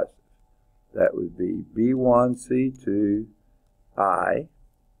always positive. That would be B1C2I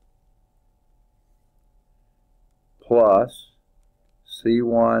plus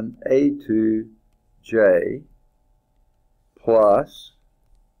C1A2J plus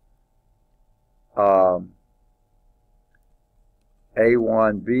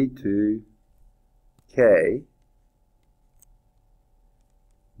A1B2K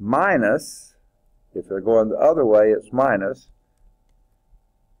minus, if they're going the other way, it's minus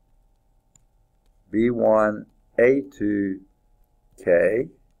B1A2K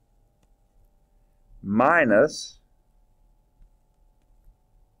minus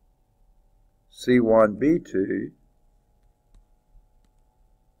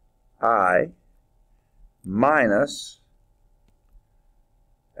C1B2I minus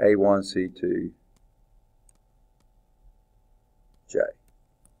A1C2J.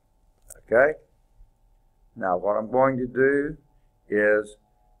 Okay? Now what I'm going to do is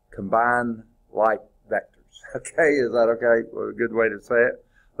combine like vectors. Okay, is that okay? Well, a good way to say it.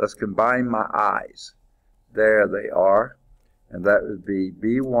 Let's combine my i's. There they are. And that would be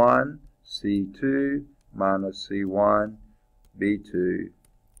B1, C2 minus C1, B2,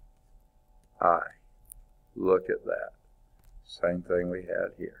 I. Look at that. Same thing we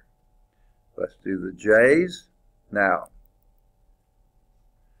had here. Let's do the J's. Now,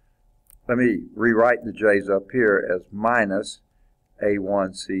 let me rewrite the J's up here as minus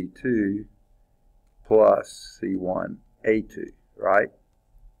A1C2 plus C1 A2, right?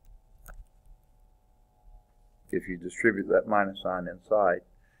 If you distribute that minus sign inside,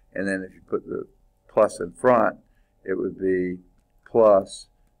 and then if you put the plus in front, it would be plus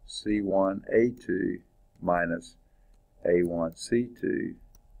C1A2 minus A1C2J.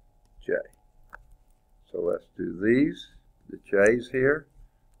 So let's do these, the J's here,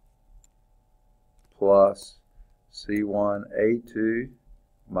 plus C1A2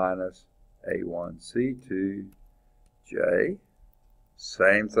 minus A1C2J.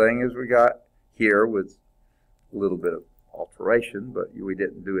 Same thing as we got here with a little bit of alteration, but we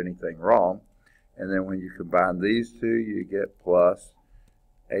didn't do anything wrong. And then when you combine these two, you get plus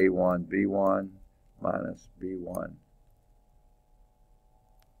A1B1 minus B1.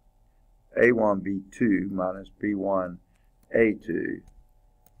 A1B2 minus B1A2K,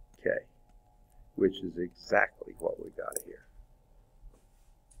 which is exactly what we got here.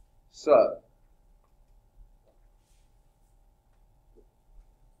 So,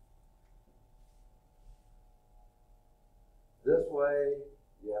 this way,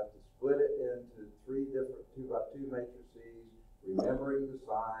 you have to split it into three different 2x2 matrices, remembering the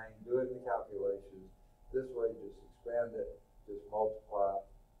sign, doing the calculations. This way, just expand it, just multiply.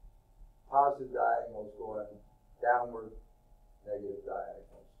 Positive diagonals going downward, negative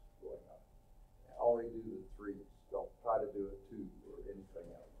diagonals going up. And only do the threes. Don't try to do a 2 or anything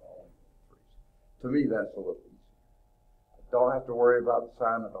else. Only threes. To me, that's a little easier. I don't have to worry about the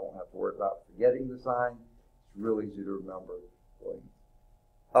sign. I don't have to worry about forgetting the sign. It's real easy to remember. Going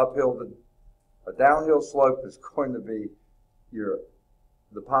uphill, a downhill slope is going to be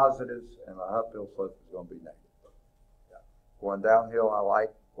the positives, and an uphill slope is going to be negative. Yeah. Going downhill, I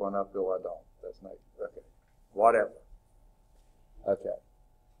like. Going uphill, I don't. That's negative. Okay. Whatever. Okay.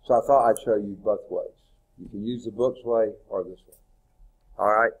 So I thought I'd show you both ways. You can use the book's way or this way. All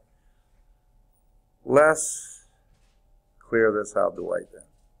right. Let's clear this out of the way then.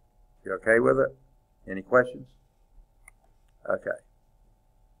 You okay with it? Any questions? Okay.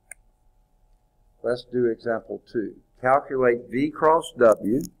 Let's do example 2. Calculate V cross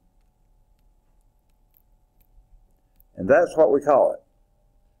W. And that's what we call it.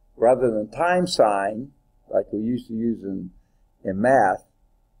 Rather than time sign, like we used to use in math,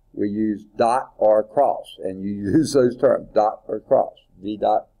 we use dot or cross. And you use those terms, dot or cross. V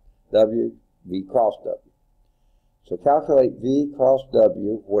dot W, V cross W. So calculate V cross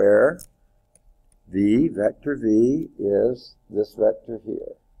W where V, vector V, is this vector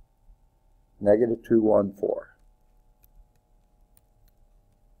here. Negative 2, 1, 4.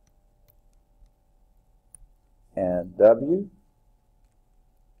 And W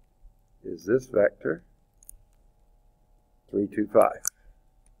is this vector, 3, 2, 5.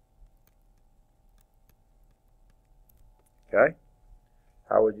 Okay?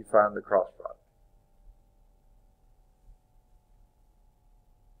 How would you find the cross product?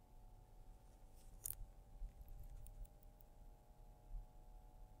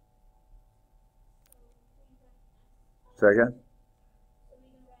 Second?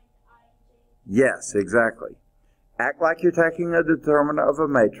 Yes, exactly. Act like you're taking a determinant of a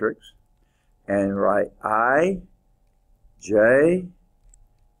matrix and write I, J,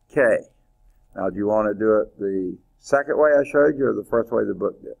 K. Now, do you want to do it the second way I showed you or the first way the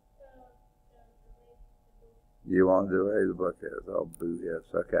book did? You want to do it the way the book is. Oh, boo, yes.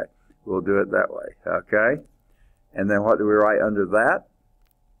 Okay. We'll do it that way. Okay? And then what do we write under that?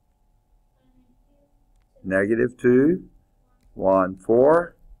 Negative 2, 1,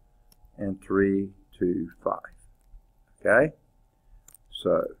 4, and 3, 2, 5. Okay?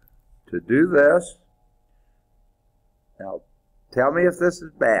 So, to do this, now tell me if this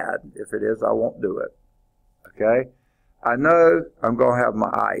is bad. If it is, I won't do it. Okay? I know I'm going to have my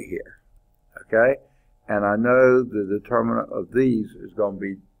I here. Okay? And I know the determinant of these is going to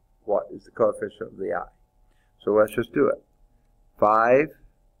be what is the coefficient of the I. So let's just do it. 5.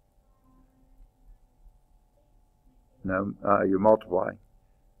 No, you're multiplying.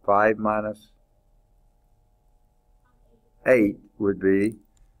 5 minus 8 would be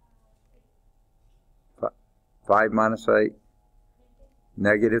 5 minus 8,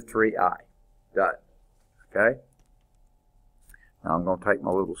 negative 3i. Done. Okay? Now I'm going to take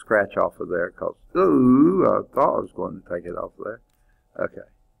my little scratch off of there because, ooh, I thought I was going to take it off of there. Okay.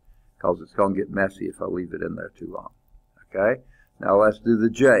 Because it's going to get messy if I leave it in there too long. Okay? Now let's do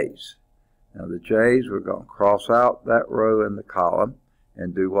the J's. Now the J's, we're going to cross out that row in the column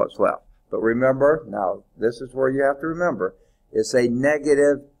and do what's left. But remember, now this is where you have to remember, it's a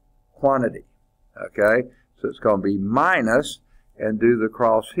negative quantity. Okay? So it's going to be minus and do the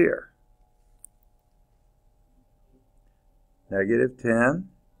cross here. Negative 10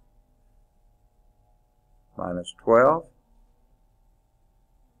 minus 12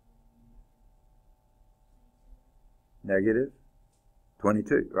 negative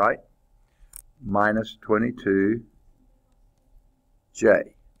 22, right? Minus 22j,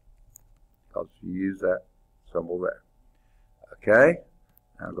 because you use that symbol there. Okay,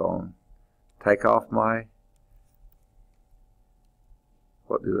 I'm going to take off my,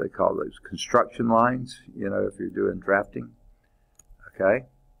 what do they call those, construction lines, you know, if you're doing drafting. Okay,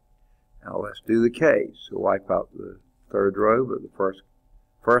 now let's do the K's. So wipe out the third row, but the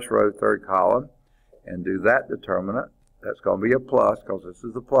first row, third column, and do that determinant. That's going to be a plus, because this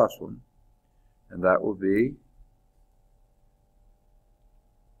is the plus one, and that will be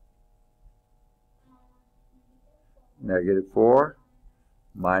negative 4,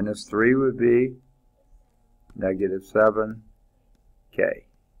 minus 3 would be negative 7k,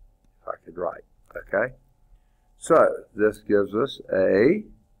 if I could write, okay? So, this gives us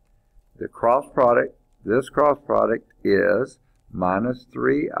the cross product, this cross product is minus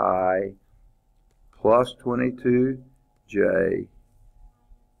 3i plus 22j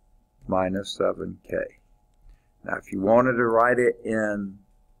minus 7k. Now, if you wanted to write it in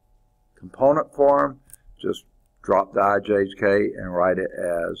component form, just drop the ijk and write it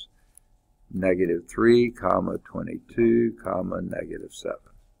as negative 3, comma 22, comma negative 7.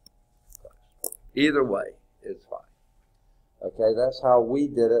 Either way is fine. Okay, that's how we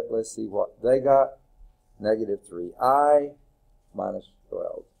did it. Let's see what they got. Negative 3i minus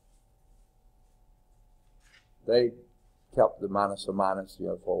 12. They kept the minus a minus, you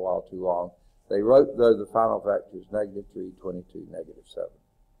know, for a while too long. They wrote, though, the final vectors, negative 3, 22, negative 7.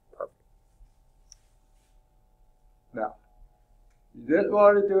 Perfect. Now, you didn't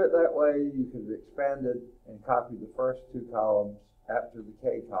want to do it that way. You could have expanded and copied the first two columns after the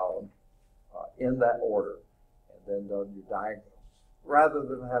K column in that order, and then done your diagonals, rather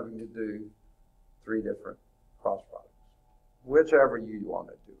than having to do 3 different cross products. Whichever you want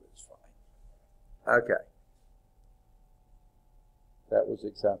to do is fine. Okay. That was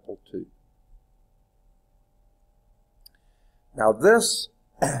example 2. Now this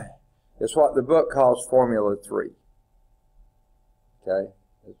is what the book calls Formula 3. Okay?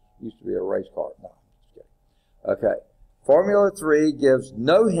 It used to be a race car. No, I'm just kidding. Okay. Formula 3 gives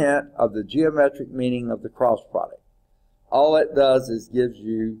no hint of the geometric meaning of the cross product. All it does is gives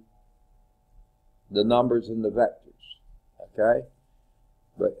you the numbers and the vectors. Okay?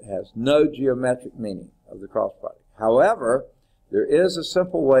 But it has no geometric meaning of the cross product. However, there is a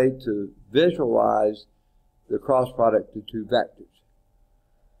simple way to visualize the cross product of 2 vectors.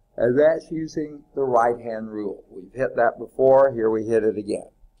 And that's using the right-hand rule. We've hit that before. Here we hit it again.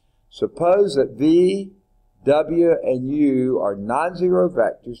 Suppose that V, W, and U are non-zero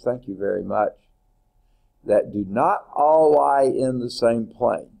vectors, thank you very much, that do not all lie in the same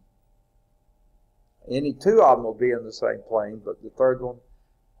plane. Any 2 of them will be in the same plane, but the third one,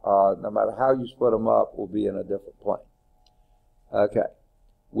 no matter how you split them up, will be in a different plane. Okay.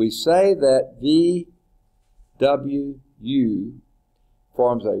 We say that V, W, U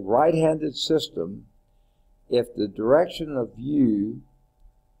forms a right-handed system if the direction of U,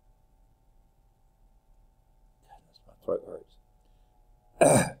 my throat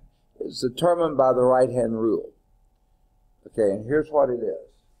hurts, is determined by the right-hand rule. Okay, and here's what it is.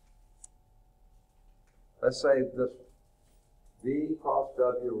 Let's say this one. V cross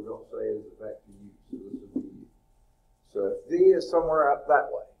W, we're going to say is a vector U. So this is VU. So if V is somewhere up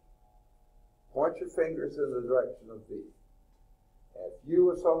that way, point your fingers in the direction of V. And if U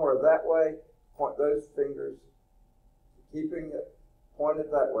is somewhere that way, point those fingers, keeping it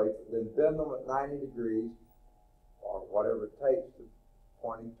pointed that way, then bend them at 90 degrees, or whatever it takes, to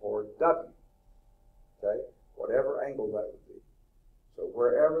pointing toward W. Okay? Whatever angle that would be. So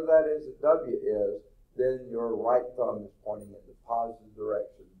wherever that is that W is, then your right thumb is pointing in the positive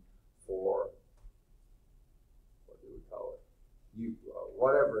direction for, what do we call it? U, or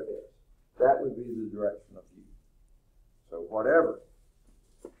whatever it is. That would be the direction of U. So whatever,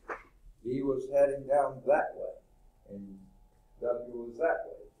 V was heading down that way, and W was that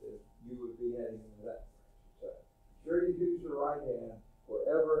way, then U would be heading in that direction. So sure you use your right hand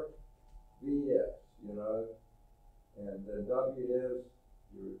wherever V is, you know, and then W is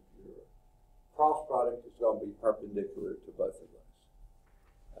your cross product is going to be perpendicular to both of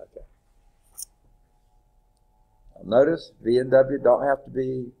those. Okay. Now notice V and W don't have to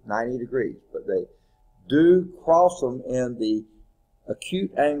be 90 degrees, but they do cross them in the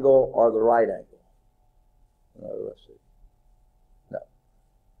acute angle or the right angle. No, let's see. No.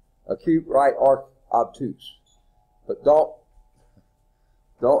 Acute, right, or obtuse. But don't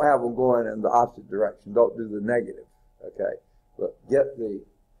have them going in the opposite direction. Don't do the negative. Okay. But get the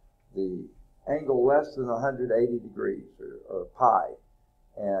angle less than 180 degrees or pi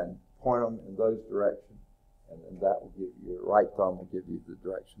and point them in those directions and then that will give you, your right thumb will give you the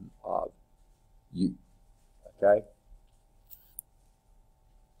direction of U. Okay?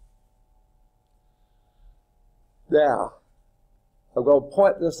 Now, I'm going to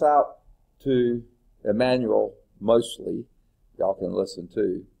point this out to Emmanuel mostly. Y'all can listen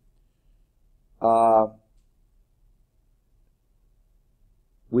too.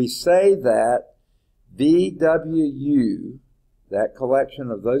 We say that VWU, that collection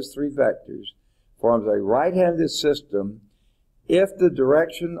of those three vectors, forms a right-handed system if the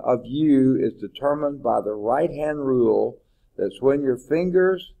direction of U is determined by the right-hand rule. That's when your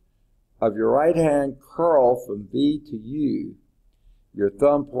fingers of your right hand curl from V to U, your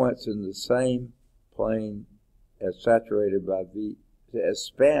thumb points in the same plane as saturated by V, as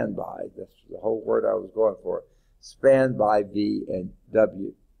spanned by, that's the whole word I was going for, spanned by V and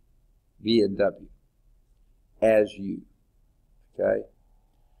W, as U, okay?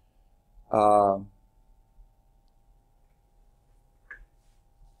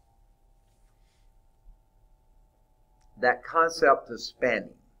 That concept of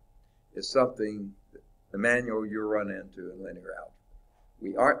spanning is something, Emmanuel, you'll run into in linear algebra.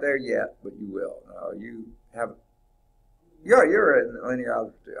 We aren't there yet, but you will. You have, you're in linear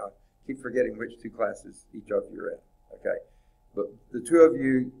algebra too. I keep forgetting which two classes each of you are in, okay? But the two of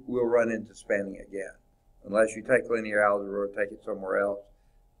you will run into spanning again. Unless you take linear algebra or take it somewhere else,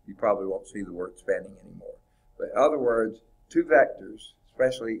 you probably won't see the word spanning anymore. But in other words, two vectors,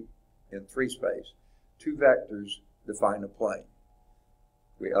 especially in three space, two vectors define a plane.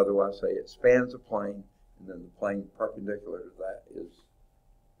 We otherwise say it spans a plane, and then the plane perpendicular to that is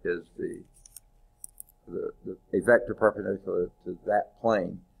a vector perpendicular to that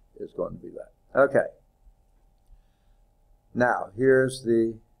plane is going to be that. Okay. Now, here's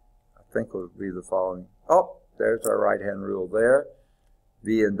the, I think it would be the following. Oh, there's our right-hand rule there.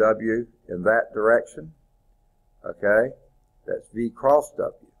 V and W in that direction. Okay. That's V cross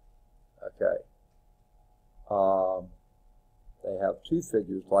W. Okay. They have two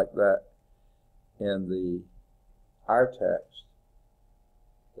figures like that in our text.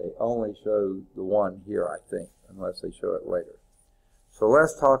 They only show the one here, I think, unless they show it later. So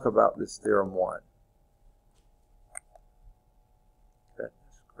let's talk about this theorem 1.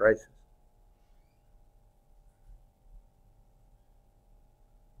 Goodness gracious.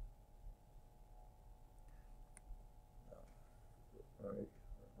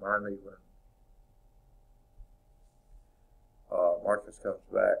 Remind me when Marcus comes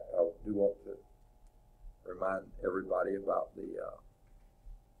back. I do want to remind everybody about the.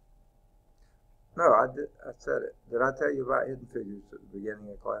 No, I said it. Did I tell you about hidden figures at the beginning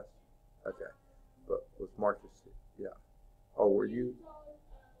of class? Okay, but with Marcus, yeah. Oh, were you?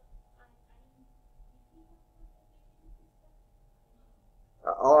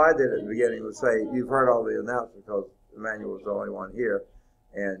 All I did at the beginning was say, you've heard all the announcements because Emmanuel was the only one here,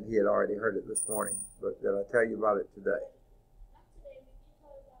 and he had already heard it this morning. But did I tell you about it today?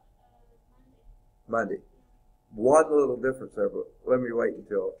 Monday. One little difference there, but let me wait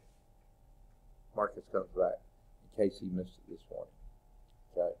until Marcus comes back in case he missed it this morning.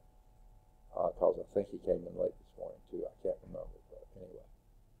 Okay? Because I think he came in late this morning too. I can't remember, but anyway.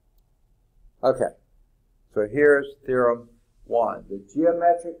 Okay. So here's theorem 1, the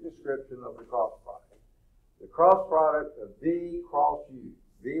geometric description of the cross product. The cross product of V cross U.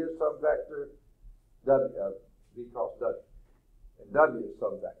 V is some vector, V cross W. And W is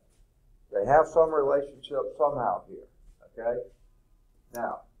some vector. They have some relationship somehow here. Okay?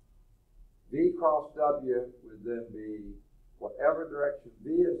 Now, V cross W would then be whatever direction V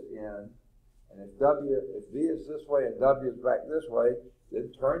is in, and if V is this way and W is back this way,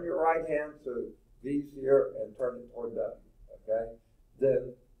 then turn your right hand to V's here and turn it toward W. Okay?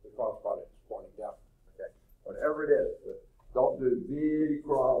 Then the cross product is pointing down. Okay? Whatever it is, but don't do V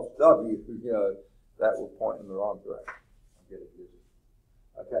cross W, that will point in the wrong direction. Get it busy.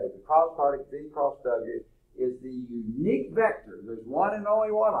 Okay, the cross product V cross W is the unique vector. There's one and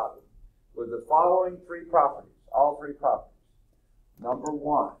only one of them with the following three properties, all three properties. Number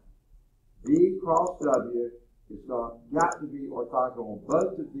 1, V cross W is got to be orthogonal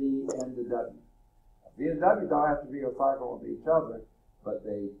both to V and to W. V and W don't have to be orthogonal to each other, but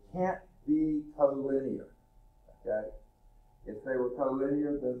they can't be collinear. Okay? If they were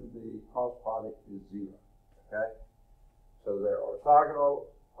collinear, then the cross product is 0. Okay? So they're orthogonal.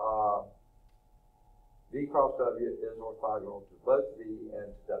 V cross W is orthogonal to both V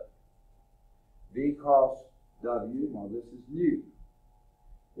and to W. V cross W, now this is new.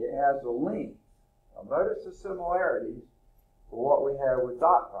 It has a length. Now notice the similarities for what we have with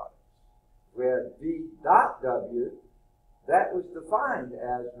dot products. We had V dot W that was defined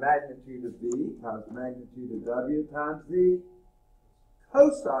as magnitude of V times magnitude of W times the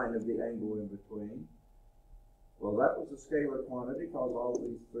cosine of the angle in between. Well, that was a scalar quantity because all of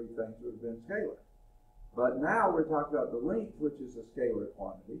these three things would have been scalar. But now we're talking about the length, which is a scalar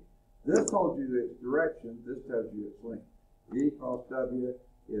quantity. This told you its direction. This tells you its length. V cross W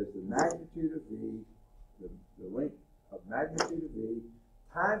is the magnitude of V, the length of magnitude of V,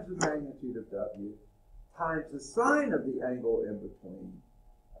 times the magnitude of W, times the sine of the angle in between.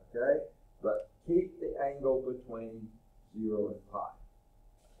 Okay? But keep the angle between 0 and pi.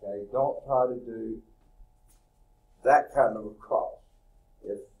 Okay? Don't try to do that kind of a cross.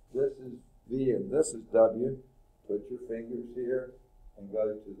 If this is V and this is W, put your fingers here and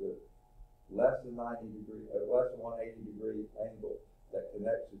go to the less than 180 degree angle that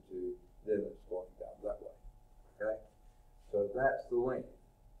connects the two, then it's going down that way. Okay? So that's the length.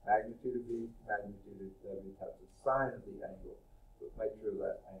 Magnitude of V, magnitude of W times the sine of the angle. So make sure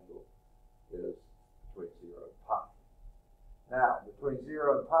that angle is between 0 and pi. Now, between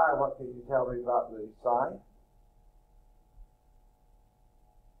 0 and pi, what can you tell me about the sine?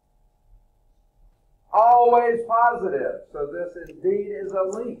 Always positive. So this indeed is a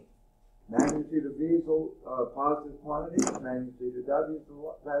length. Magnitude of V is a positive quantity. Magnitude of W is a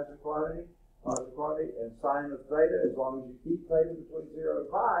positive quantity. And sine of theta, as long as you keep theta between 0 and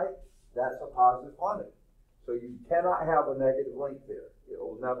pi, that's a positive quantity. So you cannot have a negative length here. It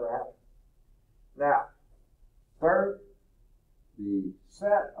will never happen. Now, third, the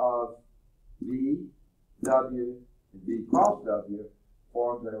set of V, W, and V cross W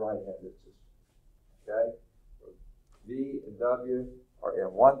forms a right-handed system. Okay? So V and W are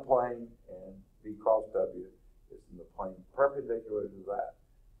in one plane, and V cross W is in the plane perpendicular to that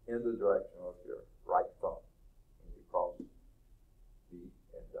in the direction of your right thumb when you cross V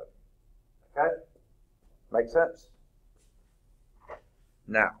and W. Okay? Make sense?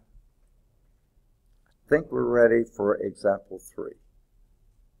 Now, I think we're ready for example 3.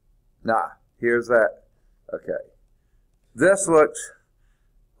 Now, here's that. Okay. This looks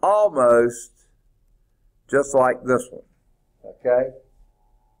almost just like this one. Okay?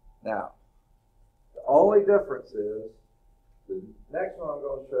 Now, the only difference is the next one I'm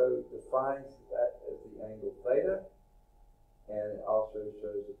going to show defines that as the angle theta, and it also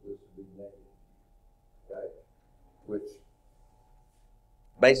shows that this would be negative. Okay? Which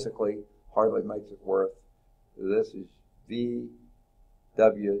basically hardly makes it worth. This is V,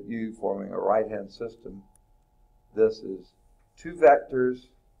 W, U forming a right-hand system. This is two vectors.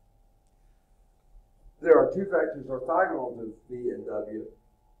 There are two vectors orthogonal to V and W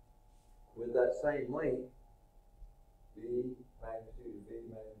with that same length. V, magnitude of V,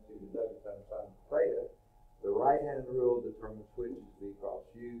 magnitude of W times sine of theta. The right-hand rule determines which is V cross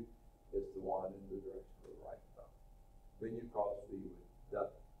U is the one in the direction of the right thumb. When you cross V with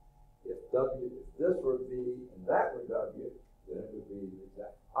W. If this were V and that were W, then it would be the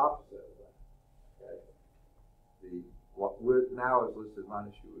exact opposite of that. Okay? What now is listed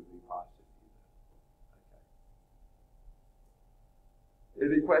minus U would be positive U.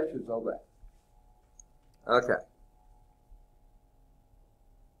 Okay. Any questions on that? Okay.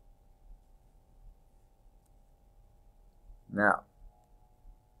 Now,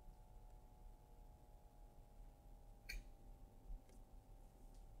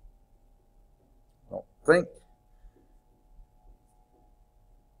 I don't think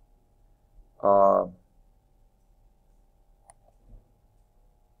I'm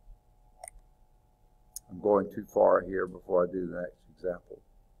going too far here before I do the next example.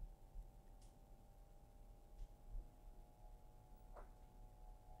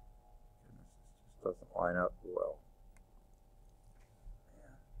 This doesn't line up well.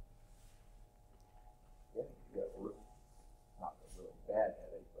 Yeah, you got not a really bad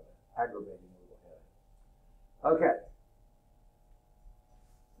headache, but an aggravating little headache. Okay.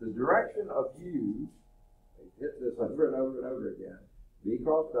 The direction of U, they hit this over and over and over again. V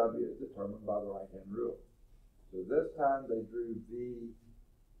cross W is determined by the right-hand rule. So this time they drew V.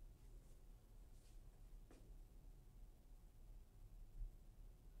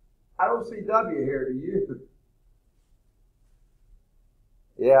 I don't see W here, do you?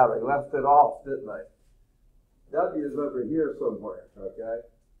 Yeah, they left it off, didn't they? W is over here somewhere, okay?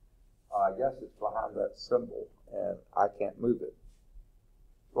 I guess it's behind that symbol, and I can't move it.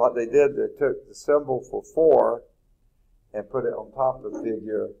 What they did, they took the symbol for 4 and put it on top of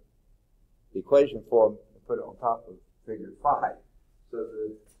equation form, and put it on top of figure 5. So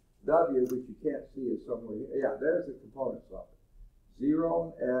the W, which you can't see, is somewhere here. Yeah, there's the components of it. 0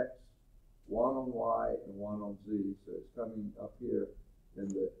 on X, 1 on Y, and 1 on Z. So it's coming up here in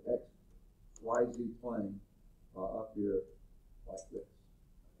the X, Y, Z plane, up here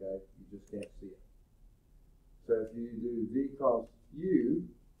can't see it. So if you do V cross U,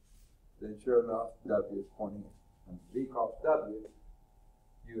 then sure enough, W is pointing, and V cross W,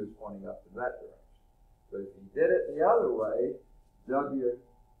 U is pointing up in that direction. So if you did it the other way, W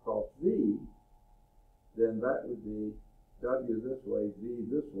cross V, then that would be W this way, V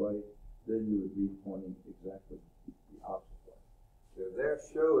this way, then you would be pointing exactly the opposite way. So they're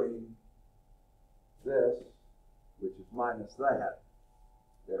showing this, which is minus that.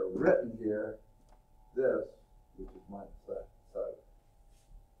 They're written here, this, which is minus that. So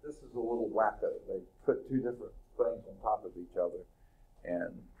this is a little wacko. They put two different things on top of each other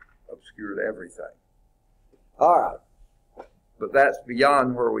and obscured everything. All right, but that's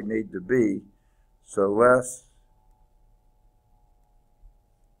beyond where we need to be. So where's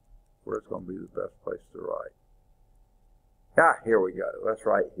going to be the best place to write? Here we go. Let's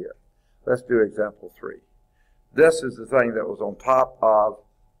write here. Let's do example 3. This is the thing that was on top of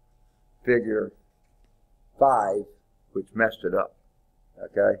figure 5, which messed it up.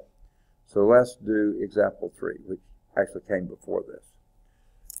 Okay? So let's do example 3, which actually came before this.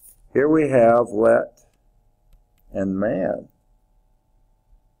 Here we have let and man.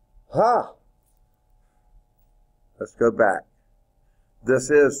 Let's go back. This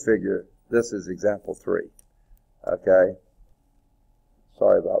is example 3. Okay?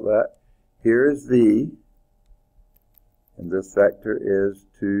 Sorry about that. Here is V, and this vector is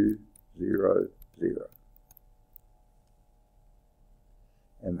 2, 0, 0.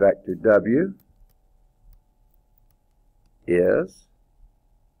 And vector W is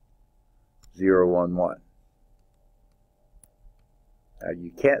 0, 1, 1. Now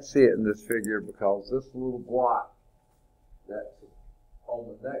you can't see it in this figure because this little block that's on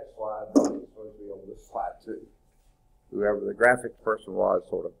the next slide is supposed to be on this slide too. Whoever the graphics person was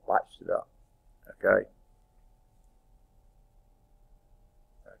sort of botched it up. Okay?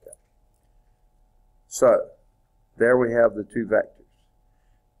 Okay. So, there we have the two vectors.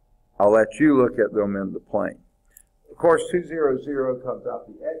 I'll let you look at them in the plane. Of course, 2, 0, 0 comes out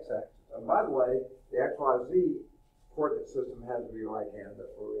the x-axis. And by the way, the x, y, z coordinate system has to be right-hand.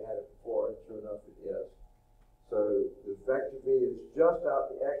 That's where we had it before, and sure enough it is. So the vector v is just out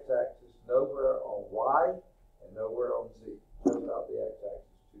the x-axis, nowhere on y and nowhere on z. Just out the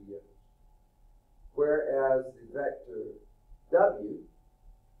x-axis, 2 units. Whereas the vector w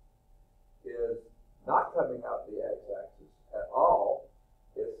is not coming out the x-axis at all.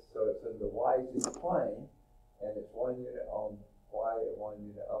 So it's in the yz plane, and it's 1 unit on y and 1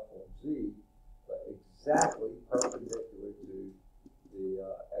 unit up on z, but exactly perpendicular to the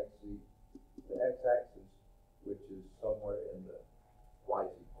x-axis, which is somewhere in the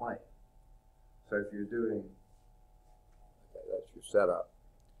yz plane. So if you're doing, okay, that's your setup.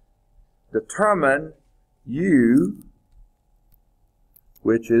 Determine u,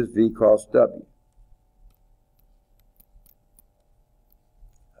 which is v cross w.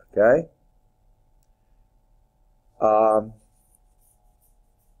 Okay?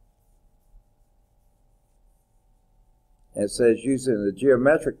 It says using the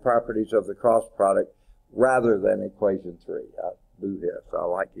geometric properties of the cross product rather than equation 3. I do this. I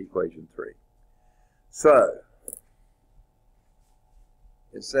like equation 3. So,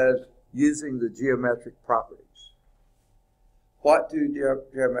 it says using the geometric properties. What do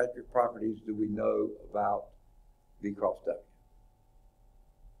geometric properties do we know about v cross w?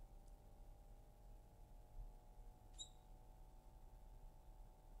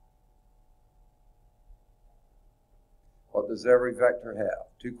 What does every vector have?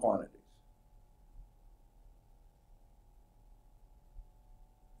 2 quantities.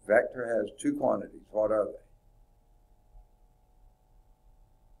 Vector has 2 quantities. What are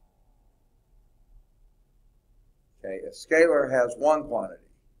they? Okay, a scalar has 1 quantity,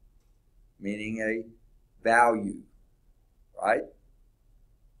 meaning a value, right?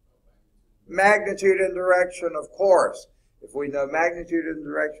 Magnitude and direction, of course. If we know magnitude and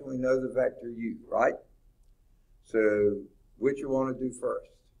direction, we know the vector u, right? So, which you want to do first?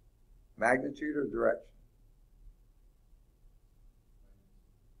 Magnitude or direction?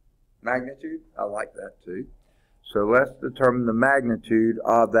 Magnitude? I like that too. So let's determine the magnitude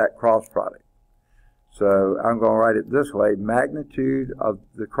of that cross product. So I'm going to write it this way. Magnitude of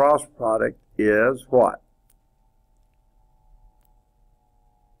the cross product is what?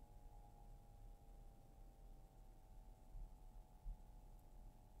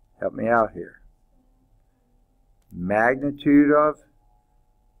 Help me out here. Magnitude of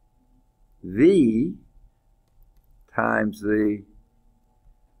v times the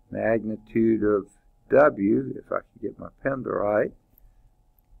magnitude of w, if I can get my pen to write,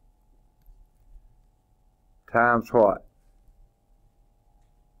 times what?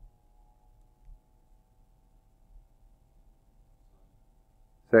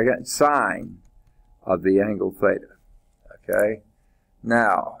 Second, sine of the angle theta. Okay?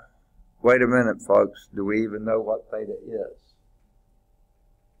 Now, wait a minute, folks. Do we even know what theta is?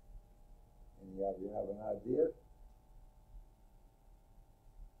 Any of you have an idea?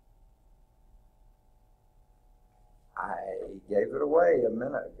 I gave it away a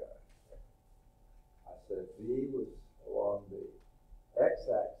minute ago. I said V was along the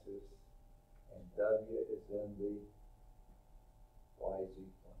x-axis and W is in the YZ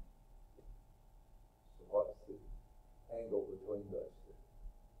plane. So what's the angle between those two?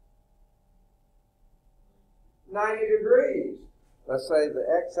 90 degrees. Let's say the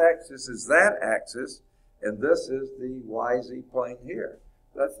x-axis is that axis, and this is the YZ plane here.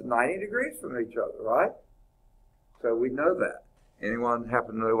 That's 90 degrees from each other, right? So we know that. Anyone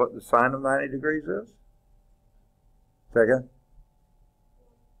happen to know what the sine of 90 degrees is? Second?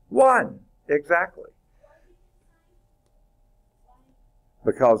 1. Exactly.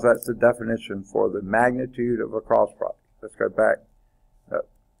 Because that's the definition for the magnitude of a cross product. Let's go back.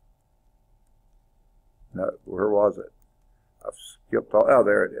 No, where was it? I've skipped all. Oh,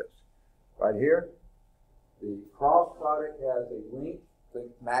 there it is. Right here. The cross product has a length, think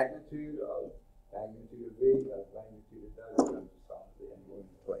magnitude of V, magnitude of W, times the sine of the angle in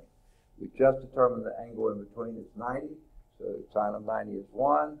between. We just determined the angle in between is 90, so sine of 90 is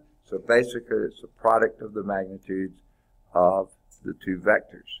 1. So basically, it's the product of the magnitudes of the two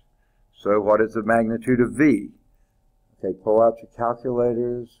vectors. So what is the magnitude of V? Okay, pull out your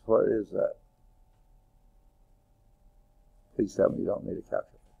calculators. What is that? Please tell me you don't need a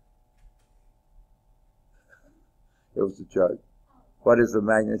calculator. It was a joke. What is the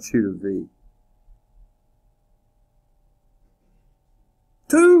magnitude of V?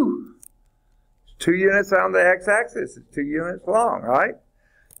 2. It's 2 units on the x-axis. It's 2 units long, right?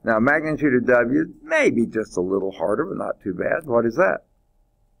 Now, magnitude of W may be just a little harder, but not too bad. What is that?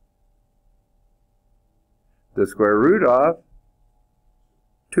 The square root of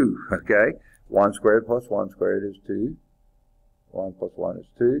 2, okay? 1 squared plus 1 squared is 2. 1 plus 1 is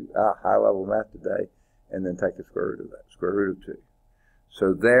 2. High-level math today. And then take the square root of that, square root of 2.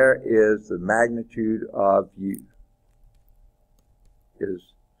 So there is the magnitude of U,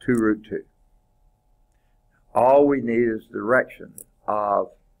 is 2 root 2. All we need is direction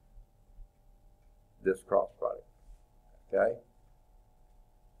of this cross product, okay?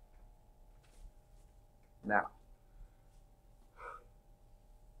 Now,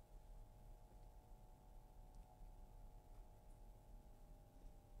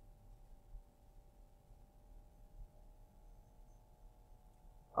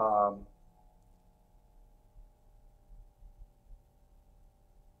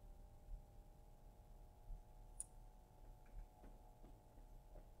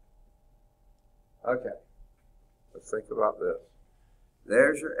 okay, let's think about this.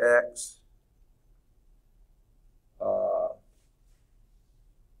 There's your X.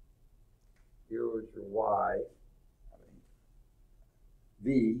 Here was your Y.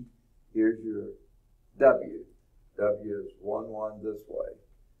 V. Here's your W. W is 1, 1 this way.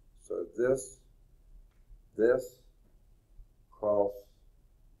 So this cross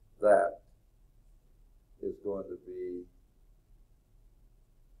that is going to be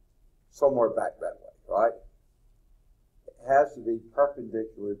somewhere back that way, right? It has to be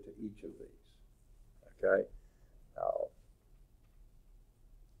perpendicular to each of these, okay? Now,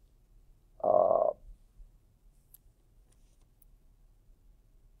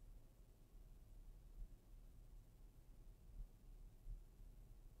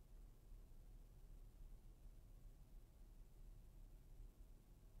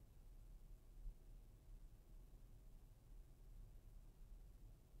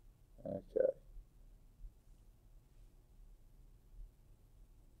 okay.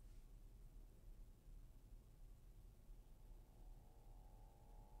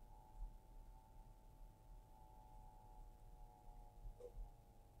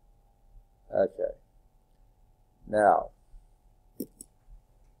 Okay. Now,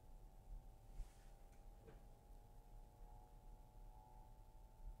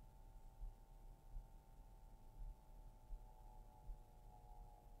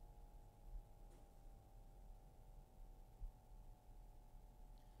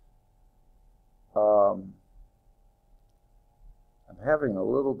 I'm having a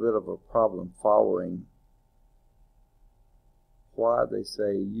little bit of a problem following why they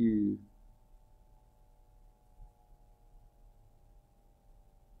say U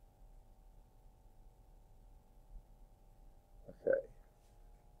okay.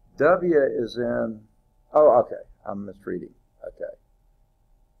 W is in, oh, okay, I'm misreading. Okay.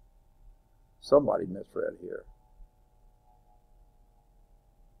 Somebody misread here.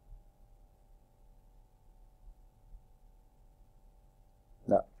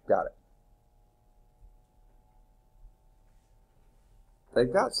 got it.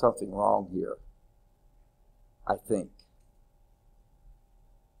 They've got something wrong here, I think.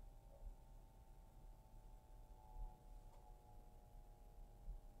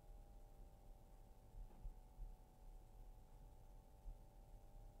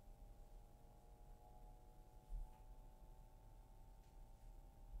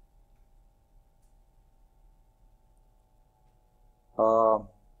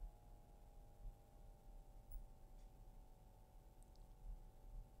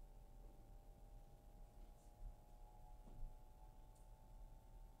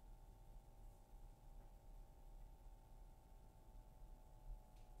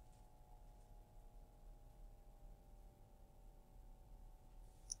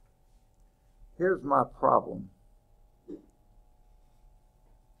 Here's my problem.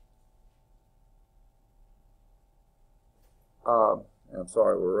 I'm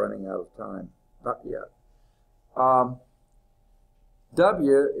sorry, we're running out of time. Not yet.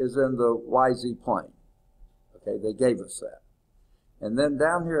 W is in the YZ plane. Okay, they gave us that. And then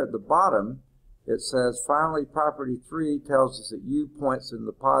down here at the bottom, it says, finally, property 3 tells us that U points in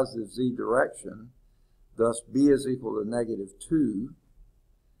the positive Z direction, thus B is equal to -2,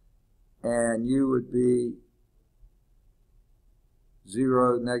 and U would be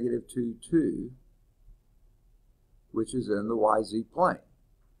 0, -2, 2, which is in the YZ plane.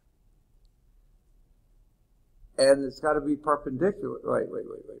 And it's got to be perpendicular. Wait.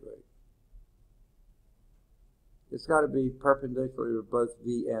 It's got to be perpendicular to both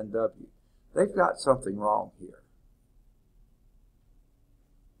V and W. They've got something wrong here.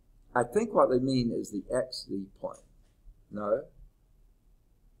 I think what they mean is the XZ plane. No?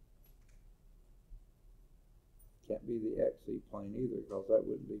 Can't be the XZ plane either, because that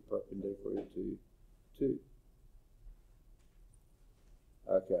wouldn't be perpendicular to 2.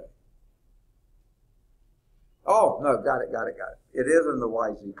 Okay. Oh, no, got it. It is in the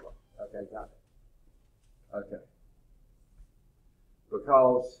YZ plane. Okay, got it. Okay.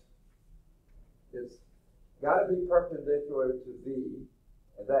 Because it's got to be perpendicular to V,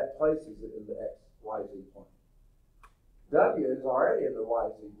 and that places it in the XYZ plane. W is already in the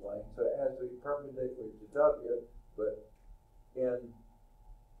YZ plane, so it has to be perpendicular to W, but in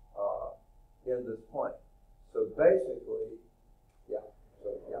this plane. So basically, yeah,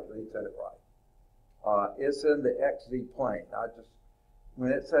 they said it right. It's in the XZ plane.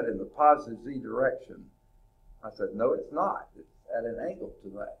 When it said in the positive Z direction, I said, no, it's not. It's at an angle to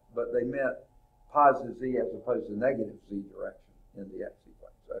that. But they meant positive Z as opposed to negative Z direction in the XZ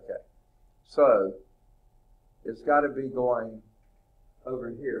planes. Okay. So it's got to be going over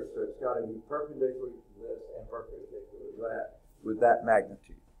here. So it's got to be perpendicular to this and perpendicular to that with that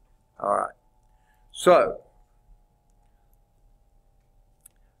magnitude. All right.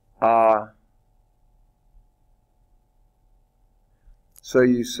 So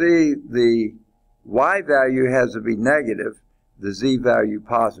you see the Y value has to be negative, the Z value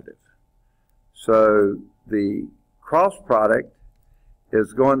positive. So the cross product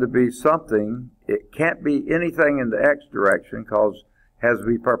is going to be something, it can't be anything in the X direction because it has to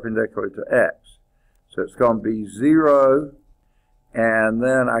be perpendicular to X. So it's going to be 0, and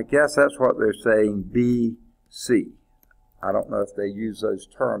then I guess that's what they're saying, BC. I don't know if they use those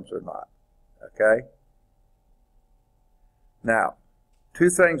terms or not, okay? Now, two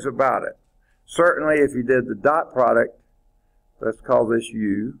things about it. Certainly, if you did the dot product, let's call this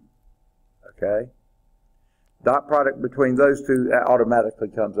U, okay? Dot product between those two automatically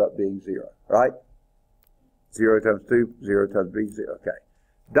comes up being 0, right? 0 times 2, 0 times B, 0, okay.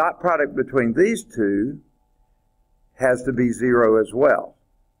 Dot product between these two has to be 0 as well,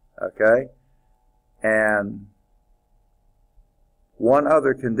 okay? And one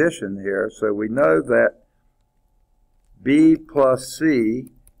other condition here, so we know that B plus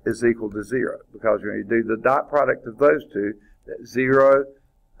C is equal to 0, because when you do the dot product of those two, that's 0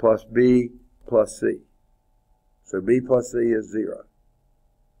 plus B plus C. So B plus C is 0.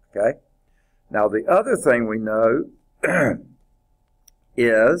 Okay? Now the other thing we know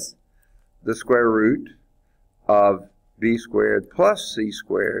is the square root of B squared plus C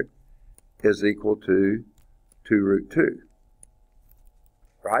squared is equal to 2 root 2.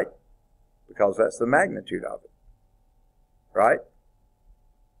 Right? Because that's the magnitude of it. Right?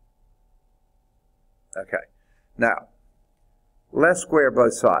 Okay. Now, let's square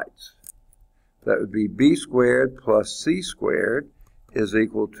both sides. That would be B squared plus C squared is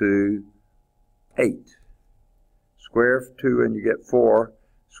equal to 8. Square 2 and you get 4.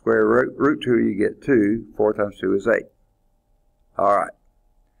 Square root 2 you get 2. 4 times 2 is 8. All right.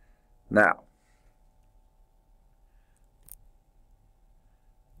 Now,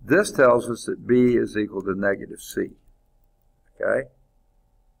 This tells us that b is equal to negative c. Okay?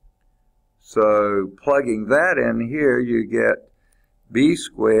 So plugging that in here, you get b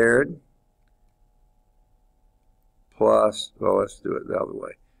squared plus, well, let's do it the other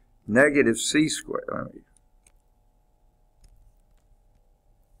way, negative c squared. Let me,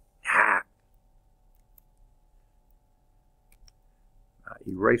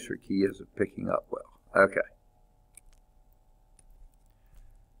 eraser key isn't picking up well. Okay.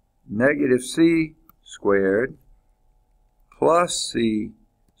 Negative c squared plus c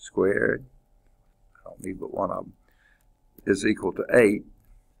squared, I don't need but one of them, is equal to 8.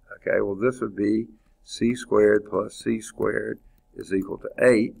 Okay, well this would be c squared plus c squared is equal to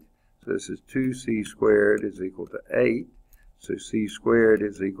 8. So this is 2c squared is equal to 8. So c squared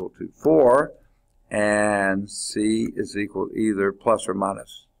is equal to 4. And c is equal to either plus or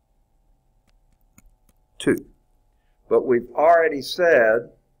minus 2. But we've already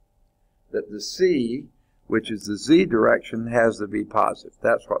said that the c, which is the z direction, has to be positive.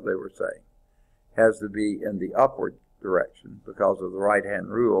 That's what they were saying. Has to be in the upward direction because of the right-hand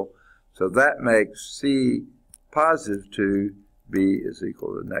rule. So that makes c positive 2, b is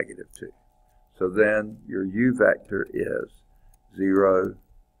equal to negative 2. So then your u vector is 0,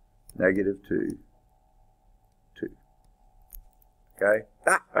 negative 2, 2. Okay?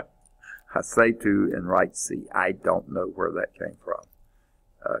 I say 2 and write c. I don't know where that came from.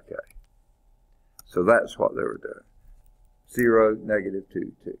 Okay. So that's what they were doing. 0, negative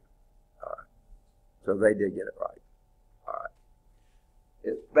 2, 2. All right. So they did get it right. All right.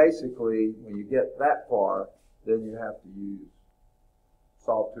 It's basically, when you get that far, then you have to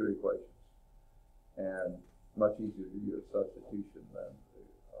solve 2 equations. And much easier to do a substitution than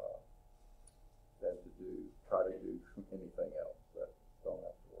to try to do anything else that don't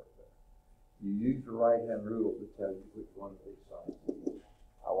have to work there. You use the right-hand rule to tell you which one of these sides.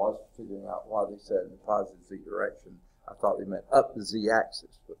 I wasn't figuring out why they said in the positive z direction. I thought they meant up the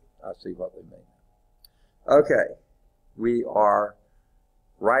z-axis, but I see what they mean. Okay, we are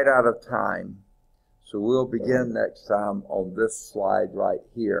right out of time, so we'll begin next time on this slide right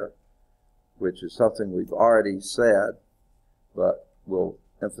here, which is something we've already said, but we'll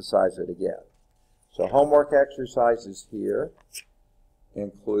emphasize it again. So homework exercises here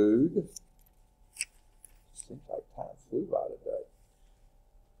include, seems like time flew by today,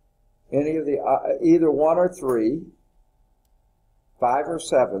 any of the, either 1 or 3, 5 or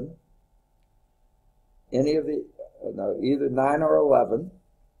 7, any of the, no, either 9 or 11,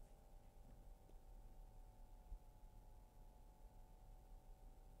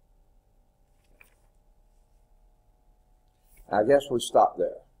 I guess we stop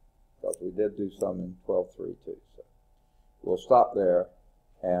there, because we did do some in 12.3 too. So we'll stop there,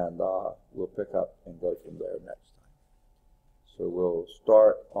 and we'll pick up and go from there next time. So we'll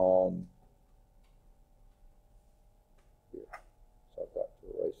start on here. So I've got to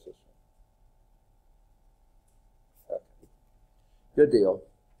erase this one. Okay. Good deal.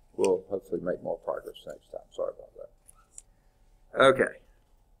 We'll hopefully make more progress next time. Sorry about that. Okay.